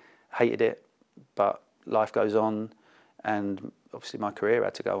it, hated it, but life goes on, and obviously my career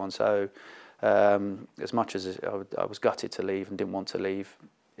had to go on. So as much as I was gutted to leave and didn't want to leave,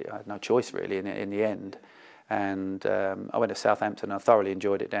 I had no choice really in the end. And I went to Southampton. I thoroughly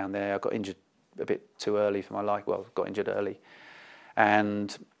enjoyed it down there. I got injured a bit too early for my life. Well, got injured early,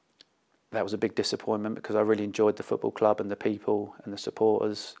 and that was a big disappointment because I really enjoyed the football club and the people and the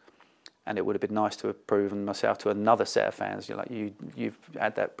supporters. And it would have been nice to have proven myself to another set of fans. You've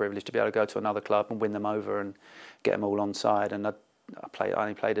had that privilege to be able to go to another club and win them over and get them all on side. And I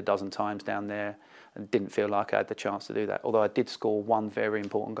only played a dozen times down there and didn't feel like I had the chance to do that. Although I did score one very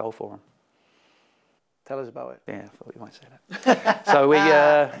important goal for them. Tell us about it. Yeah, I thought you might say that. So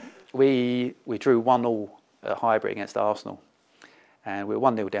we drew 1-1 at Highbury against Arsenal. And we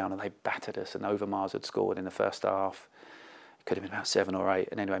were 1-0 down and they battered us, and Overmars had scored in the first half. It could have been about 7 or 8.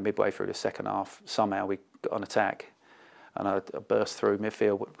 And anyway, midway through the second half, somehow we got on attack. And I burst through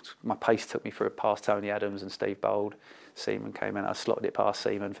midfield. My pace took me through past Tony Adams and Steve Bold. Seaman came in. I slotted it past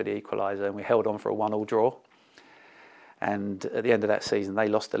Seaman for the equaliser, and we held on for a 1-1 draw. And at the end of that season, they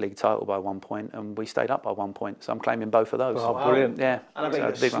lost the league title by 1 point, and we stayed up by 1 point. So I'm claiming both of those. Oh, brilliant. Yeah. And I bet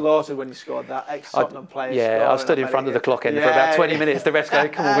you were slaughtered when you scored that. Ex-Tottenham player. Yeah, I stood in front of the clock end for about 20 minutes. The rest go,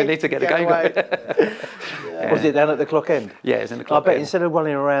 come on, we need to get the game going. Yeah. Was it down at the clock end? Yeah, it was in the clock end. I bet end. Instead of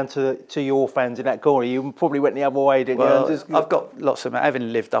running around to your fans in that corner, you probably went the other way, didn't you? I've got lots of,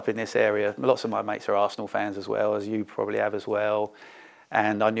 having lived up in this area, lots of my mates are Arsenal fans as well, as you probably have as well.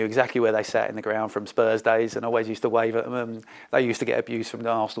 And I knew exactly where they sat in the ground from Spurs days, and I always used to wave at them. And they used to get abuse from the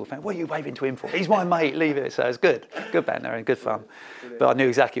Arsenal fan. What are you waving to him for? He's my mate, leave it. So it's good banter and good fun. But I knew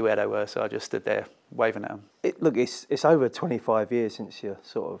exactly where they were, so I just stood there waving at them. Look, it's over 25 years since you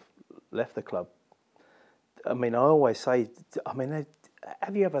sort of left the club. I mean, I always say,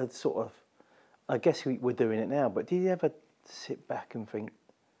 have you ever sort of, I guess we're doing it now, but do you ever sit back and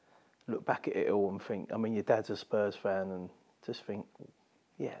look back at it all and think, I mean, your dad's a Spurs fan, and just think,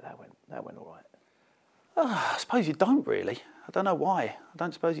 yeah, that went all right. I suppose you don't really. I don't know why. I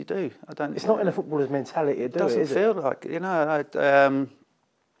don't suppose you do. I don't. It's not in a footballer's mentality to do it, doesn't is feel it? like,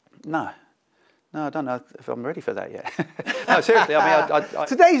 no. No, I don't know if I'm ready for that yet. No, seriously, I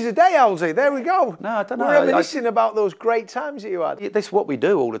Today's the day, Howellsy. There we go. No, I don't know. We're reminiscing about those great times that you had. This is what we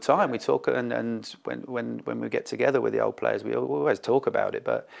do all the time. We talk, and when we get together with the old players, we always talk about it.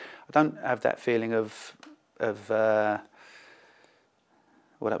 But I don't have that feeling of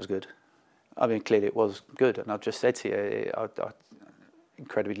well, that was good. I mean, clearly it was good, and I've just said to you, I'm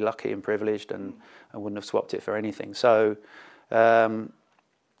incredibly lucky and privileged, and I wouldn't have swapped it for anything. So,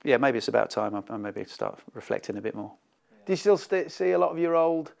 yeah, maybe it's about time I maybe start reflecting a bit more. Do you still see a lot of your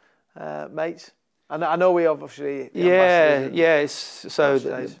old mates? And I know we obviously... Yeah. So,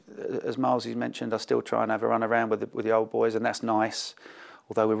 as Milesy mentioned, I still try and have a run around with the old boys, and that's nice.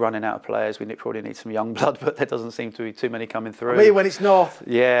 Although we're running out of players, we probably need some young blood, but there doesn't seem to be too many coming through. I mean, when it's North.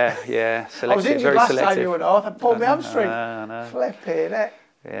 Yeah. Selective, I was injured last time you were North. I pulled my hamstring. No. Flipping it.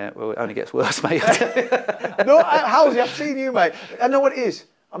 Yeah, well, it only gets worse, mate. No, Howellsy, I've seen you, mate. I know what it is.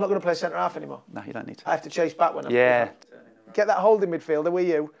 I'm not going to play centre-half anymore. No, you don't need to. I have to chase back when I'm... Yeah. Get that holding midfielder with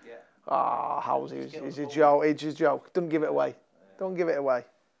you. Yeah. Howellsy is a joke. It's a joke. Don't give it away. Don't give it away.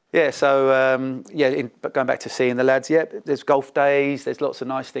 Yeah, so, but going back to seeing the lads, there's golf days, there's lots of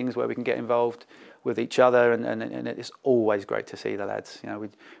nice things where we can get involved with each other, and it's always great to see the lads. You know, we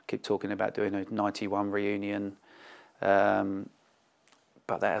keep talking about doing a 91 reunion, but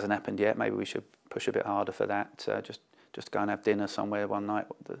that hasn't happened yet. Maybe we should push a bit harder for that, just go and have dinner somewhere one night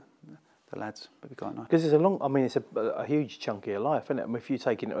with the lads. Would be quite nice. Because it's a huge chunk of your life, isn't it? I mean, if you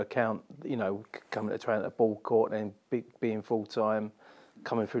take into account, coming to train at a ball court and being full-time,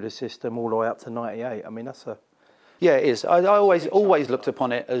 coming through the system all the way up to 98. I mean, that's a... Yeah, it is. I always looked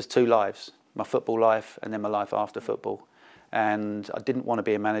upon it as two lives, my football life and then my life after football. And I didn't want to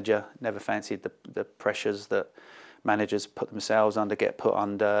be a manager, never fancied the pressures that managers put themselves under, get put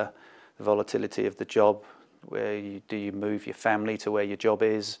under, the volatility of the job, do you move your family to where your job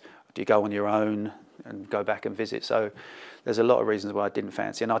is, do you go on your own? and go back and visit. So there's a lot of reasons why I didn't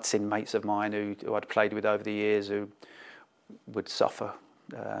fancy. And I'd seen mates of mine who I'd played with over the years who would suffer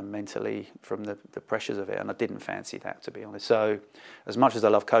mentally from the pressures of it, and I didn't fancy that, to be honest. So as much as I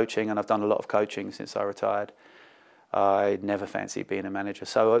love coaching, and I've done a lot of coaching since I retired, I never fancied being a manager.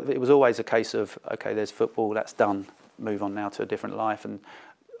 So it was always a case of, okay, there's football, that's done, move on now to a different life. And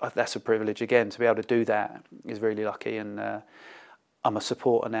that's a privilege again. To be able to do that is really lucky. And I'm a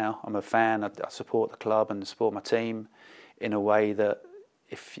supporter now. I'm a fan. I support the club and support my team in a way that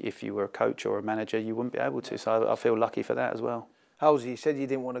if you were a coach or a manager, you wouldn't be able to. So I feel lucky for that as well. Howells, you said you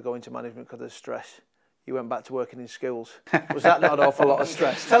didn't want to go into management because of stress. You went back to working in schools. Was that not an awful lot of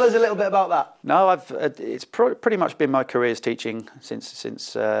stress? Tell us a little bit about that. No, it's pretty much been my career as teaching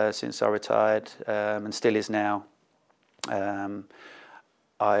since I retired, and still is now.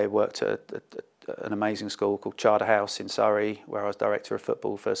 I worked at an amazing school called Charterhouse in Surrey, where I was director of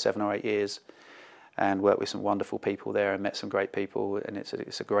football for 7 or 8 years, and worked with some wonderful people there and met some great people. And it's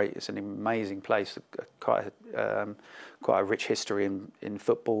an amazing place. Quite a rich history in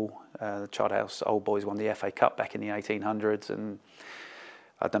football. The Charterhouse Old Boys won the FA Cup back in the 1800s, and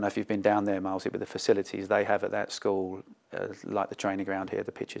I don't know if you've been down there, Miles, but the facilities they have at that school, like the training ground here,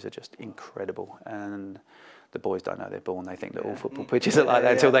 the pitches are just incredible. And the boys don't know they're born. They think that all football pitches are like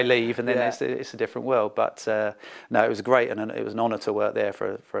that until they leave, and then it's a different world. But no, it was great, and it was an honour to work there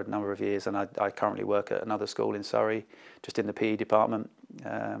for a number of years. And I currently work at another school in Surrey, just in the PE department.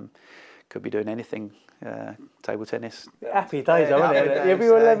 Could be doing anything, table tennis. Happy days, though, isn't it? If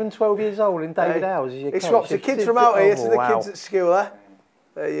you were 11, 12 years old and David Howells is your coach. He swaps the kids from out here to the kids at school, eh?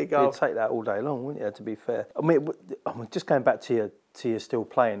 There you go. You'd take that all day long, wouldn't you, to be fair? I mean, just going back to you still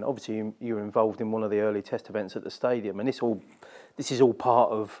playing, obviously you were involved in one of the early test events at the stadium, and this is all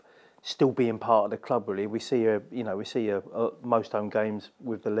part of still being part of the club, really. We see you most home games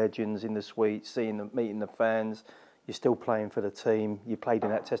with the legends in the suite, meeting the fans. You're still playing for the team. You played in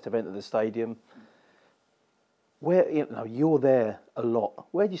that test event at the stadium. Where you're there a lot.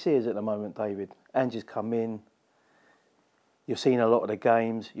 Where do you see us at the moment, David? Angie's come in. You're seeing a lot of the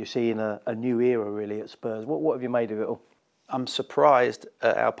games. You're seeing a new era, really, at Spurs. What have you made of it all? I'm surprised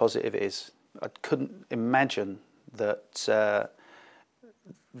at how positive it is. I couldn't imagine that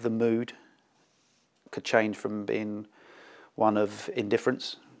the mood could change from being one of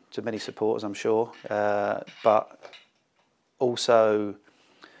indifference to many supporters, I'm sure, but also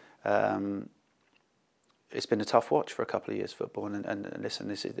it's been a tough watch for a couple of years, football, and listen,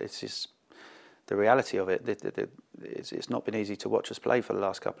 this is the reality of it. It's not been easy to watch us play for the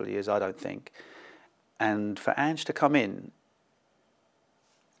last couple of years, I don't think. And for Ange to come in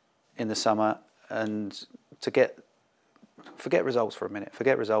the summer and to forget results for a minute,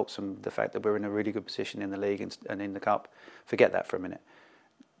 forget results and the fact that we're in a really good position in the league and in the cup, forget that for a minute.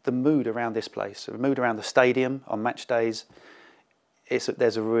 The mood around this place, the mood around the stadium on match days,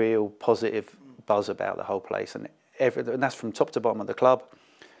 there's a real positive buzz about the whole place, and that's from top to bottom of the club.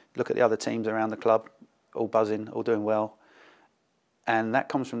 Look at the other teams around the club, all buzzing, all doing well. And that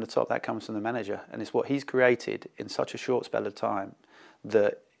comes from the top, that comes from the manager. And it's what he's created in such a short spell of time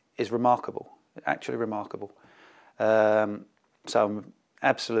that is remarkable, actually remarkable. So I'm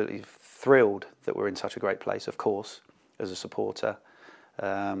absolutely thrilled that we're in such a great place, of course, as a supporter.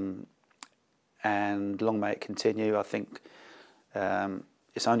 And long may it continue. I think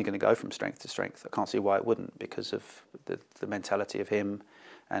it's only going to go from strength to strength. I can't see why it wouldn't, because of the mentality of him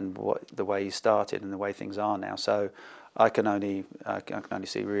and the way he started and the way things are now. So I can only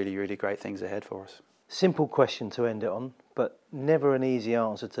see really, really great things ahead for us. Simple question to end it on, but never an easy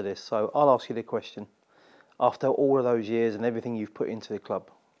answer to this. So I'll ask you the question. After all of those years and everything you've put into the club,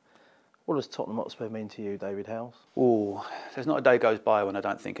 what does Tottenham Hotspur mean to you, David Howells? Oh, there's not a day goes by when I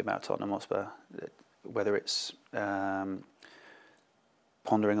don't think about Tottenham Hotspur. Whether it's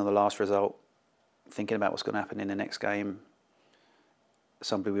pondering on the last result, thinking about what's going to happen in the next game,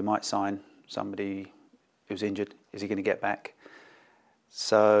 somebody we might sign, somebody who's injured, is he going to get back?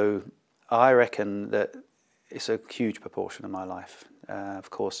 So I reckon that it's a huge proportion of my life. Of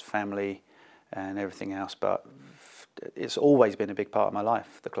course, family and everything else, but it's always been a big part of my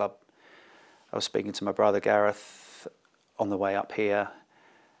life, the club. I was speaking to my brother Gareth on the way up here,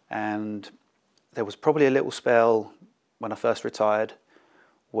 and there was probably a little spell when I first retired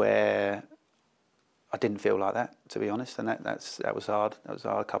where I didn't feel like that, to be honest, and that was hard. That was a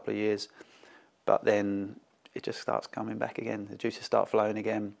hard couple of years, but then it just starts coming back again. The juices start flowing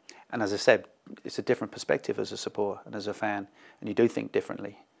again, and as I said, it's a different perspective as a supporter and as a fan, and you do think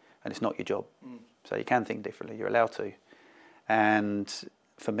differently, and it's not your job, so you can think differently. You're allowed to, and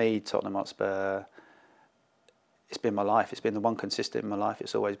for me, Tottenham Hotspur, it's been my life. It's been the one consistent in my life.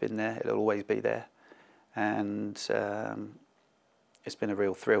 It's always been there. It'll always be there. and it's been a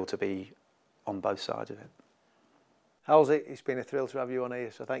real thrill to be on both sides of it. Howells, it's been a thrill to have you on here,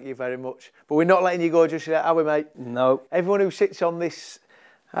 so thank you very much. But we're not letting you go just yet, are we, mate? No. Everyone who sits on this,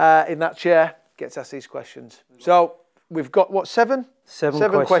 in that chair, gets asked these questions. So, we've got, what, seven?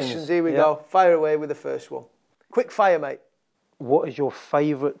 Seven questions. Here we go. Fire away with the first one. Quick fire, mate. What is your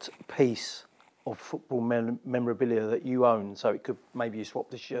favourite piece of football memorabilia that you own? So it could, maybe you swap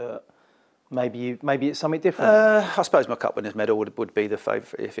the shirt, maybe it's something different. I suppose my cup winners medal would be the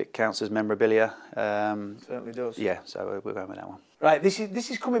favourite if it counts as memorabilia. Certainly does. Yeah, so we're going with that one. Right, this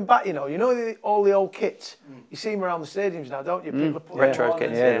is coming back. You know all the old kits. You see them around the stadiums now, don't you? People put retro them on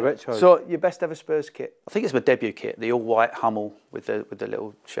kits. Yeah, the retro. So your best ever Spurs kit? I think it's my debut kit, the all white Hummel with the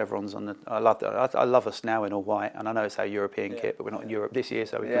little chevrons on the. I love that. I love us now in all white, and I know it's our European kit, but we're not in Europe this year,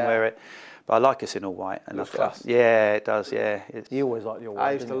 so we can wear it. But I like us in all white. And looks class. Yeah, it does. Yeah. You always like your white.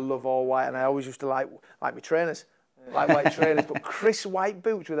 I used to love all white, and I always used to like my trainers, like white trainers, but crisp white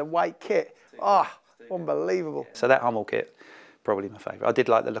boots with a white kit. Unbelievable. So that Hummel kit, probably my favourite. I did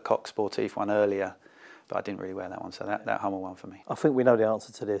like the Lecoq Sportif one earlier, but I didn't really wear that one. So that Hummel one for me. I think we know the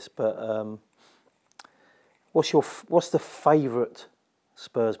answer to this, but what's the favourite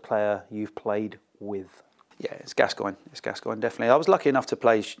Spurs player you've played with? Yeah, it's Gascoigne. Definitely. I was lucky enough to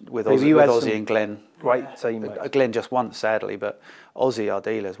play with Maybe Ozzy and Glenn. Great team, mate. Glenn just once, sadly, but Ozzy, our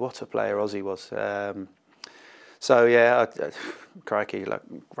dealers, what a player Ozzy was. So yeah, crikey, like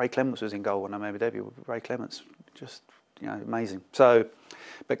Ray Clements was in goal when I made my debut. Ray Clements, just amazing. So,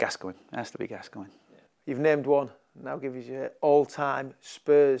 but Gascoigne, it has to be Gascoigne. You've named one. Now give us your all-time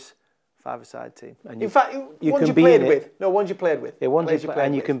Spurs five-a-side team. And in fact, you ones can you be played in with. it. No, ones you played with. Yeah,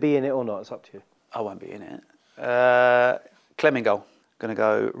 you can be in it or not. It's up to you. I won't be in it. Clem in goal. Going to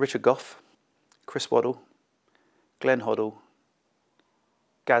go Richard Gough, Chris Waddle, Glenn Hoddle,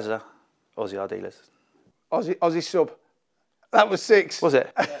 Gazza, Ozzy Ardiles. Aussie sub. That was 6. Was it?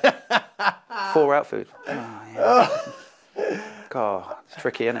 4 outfield. Oh, yeah. God, it's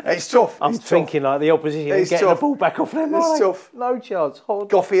tricky, isn't it? It's tough. I'm thinking like the opposition getting the ball back off them. It's tough. No chance.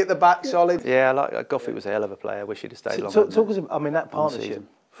 Goffey at the back, solid. Yeah, I like Goffey was a hell of a player. I wish he'd have stayed longer. That partnership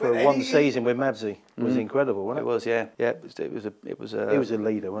for one season with Mabsy was incredible, wasn't it? It was, yeah. It was a. He was a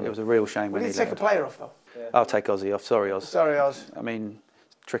leader, wasn't he? It was a real shame when he left. Take a player off though. Yeah. I'll take Ozzy off. Sorry, Oz. Sorry, Oz. I mean,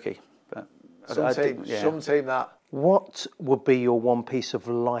 it's tricky, but some team that. What would be your one piece of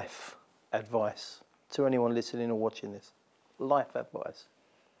life advice to anyone listening or watching this? Life advice.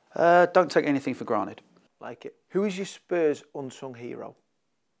 Don't take anything for granted. Like it. Who is your Spurs unsung hero?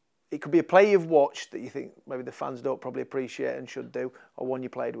 It could be a player you've watched that you think maybe the fans don't probably appreciate and should do, or one you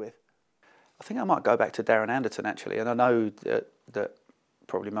played with. I think I might go back to Darren Anderton actually, and I know that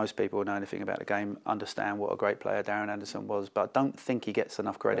probably most people who know anything about the game understand what a great player Darren Anderton was, but I don't think he gets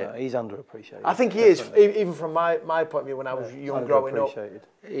enough credit. He's underappreciated. I think he is, even from my point of view when I was young growing up.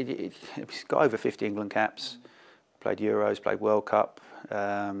 He's got over 50 England caps, played Euros, played World Cup.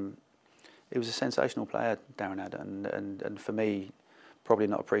 He was a sensational player, Darren Anderton, and for me, probably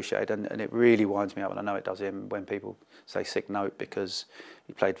not appreciated, and it really winds me up, and I know it does him when people say sick note, because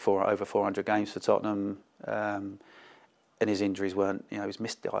he played over 400 games for Tottenham, and his injuries weren't, he was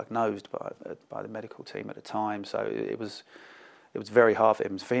misdiagnosed by the medical team at the time, so it was very hard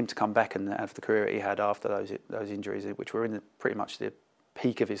for him to come back and have the career he had after those injuries, which were in pretty much the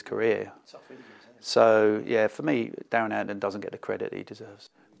peak of his career. So yeah, for me, Darren Anderton doesn't get the credit he deserves.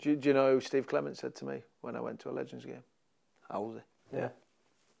 Do you know who Steve Clement said to me when I went to a Legends game? Howells. Yeah.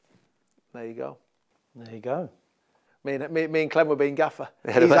 There you go. There you go. Me and Clem were being gaffer.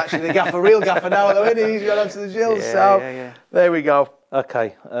 He's actually the gaffer, real gaffer now, though, isn't he? He's gone on to the Gills. Yeah. There we go.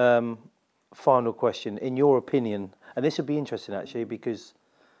 Okay. Final question. In your opinion, and this would be interesting actually, because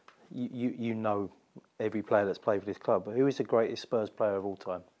you know every player that's played for this club, but who is the greatest Spurs player of all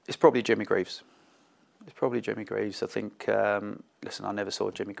time? It's probably Jimmy Greaves. I think, listen, I never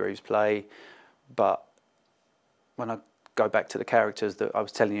saw Jimmy Greaves play, but when I go back to the characters that I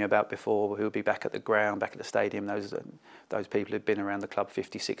was telling you about before, who would be back at the ground, back at the stadium, those people who'd been around the club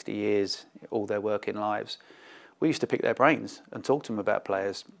 50, 60 years, all their working lives, we used to pick their brains and talk to them about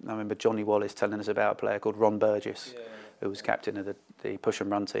players. I remember Johnny Wallace telling us about a player called Ron Burgess, who was captain of the push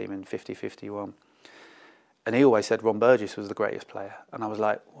and run team in 50-51. And he always said Ron Burgess was the greatest player. And I was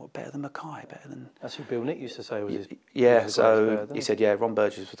like, well, better than Mackay, better than... That's what Bill Nick used to say was his... Yeah, so he said, yeah, Ron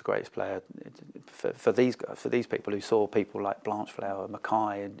Burgess was the greatest player. For these people who saw people like Blanchflower,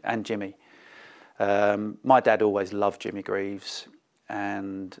 Mackay and Jimmy. My dad always loved Jimmy Greaves.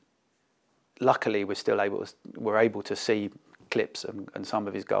 And luckily we're able to see clips and some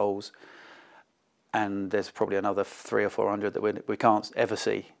of his goals. And there's probably another 300 or 400 that we can't ever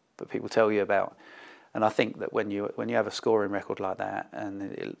see, but people tell you about. And I think that when you have a scoring record like that,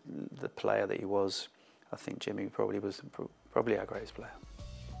 and the player that he was, I think Jimmy probably was our greatest player.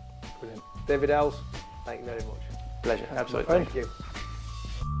 Brilliant. David Howells, thank you very much. Pleasure, absolutely. Thank you.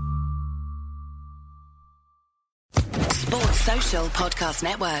 Sports Social Podcast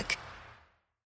Network.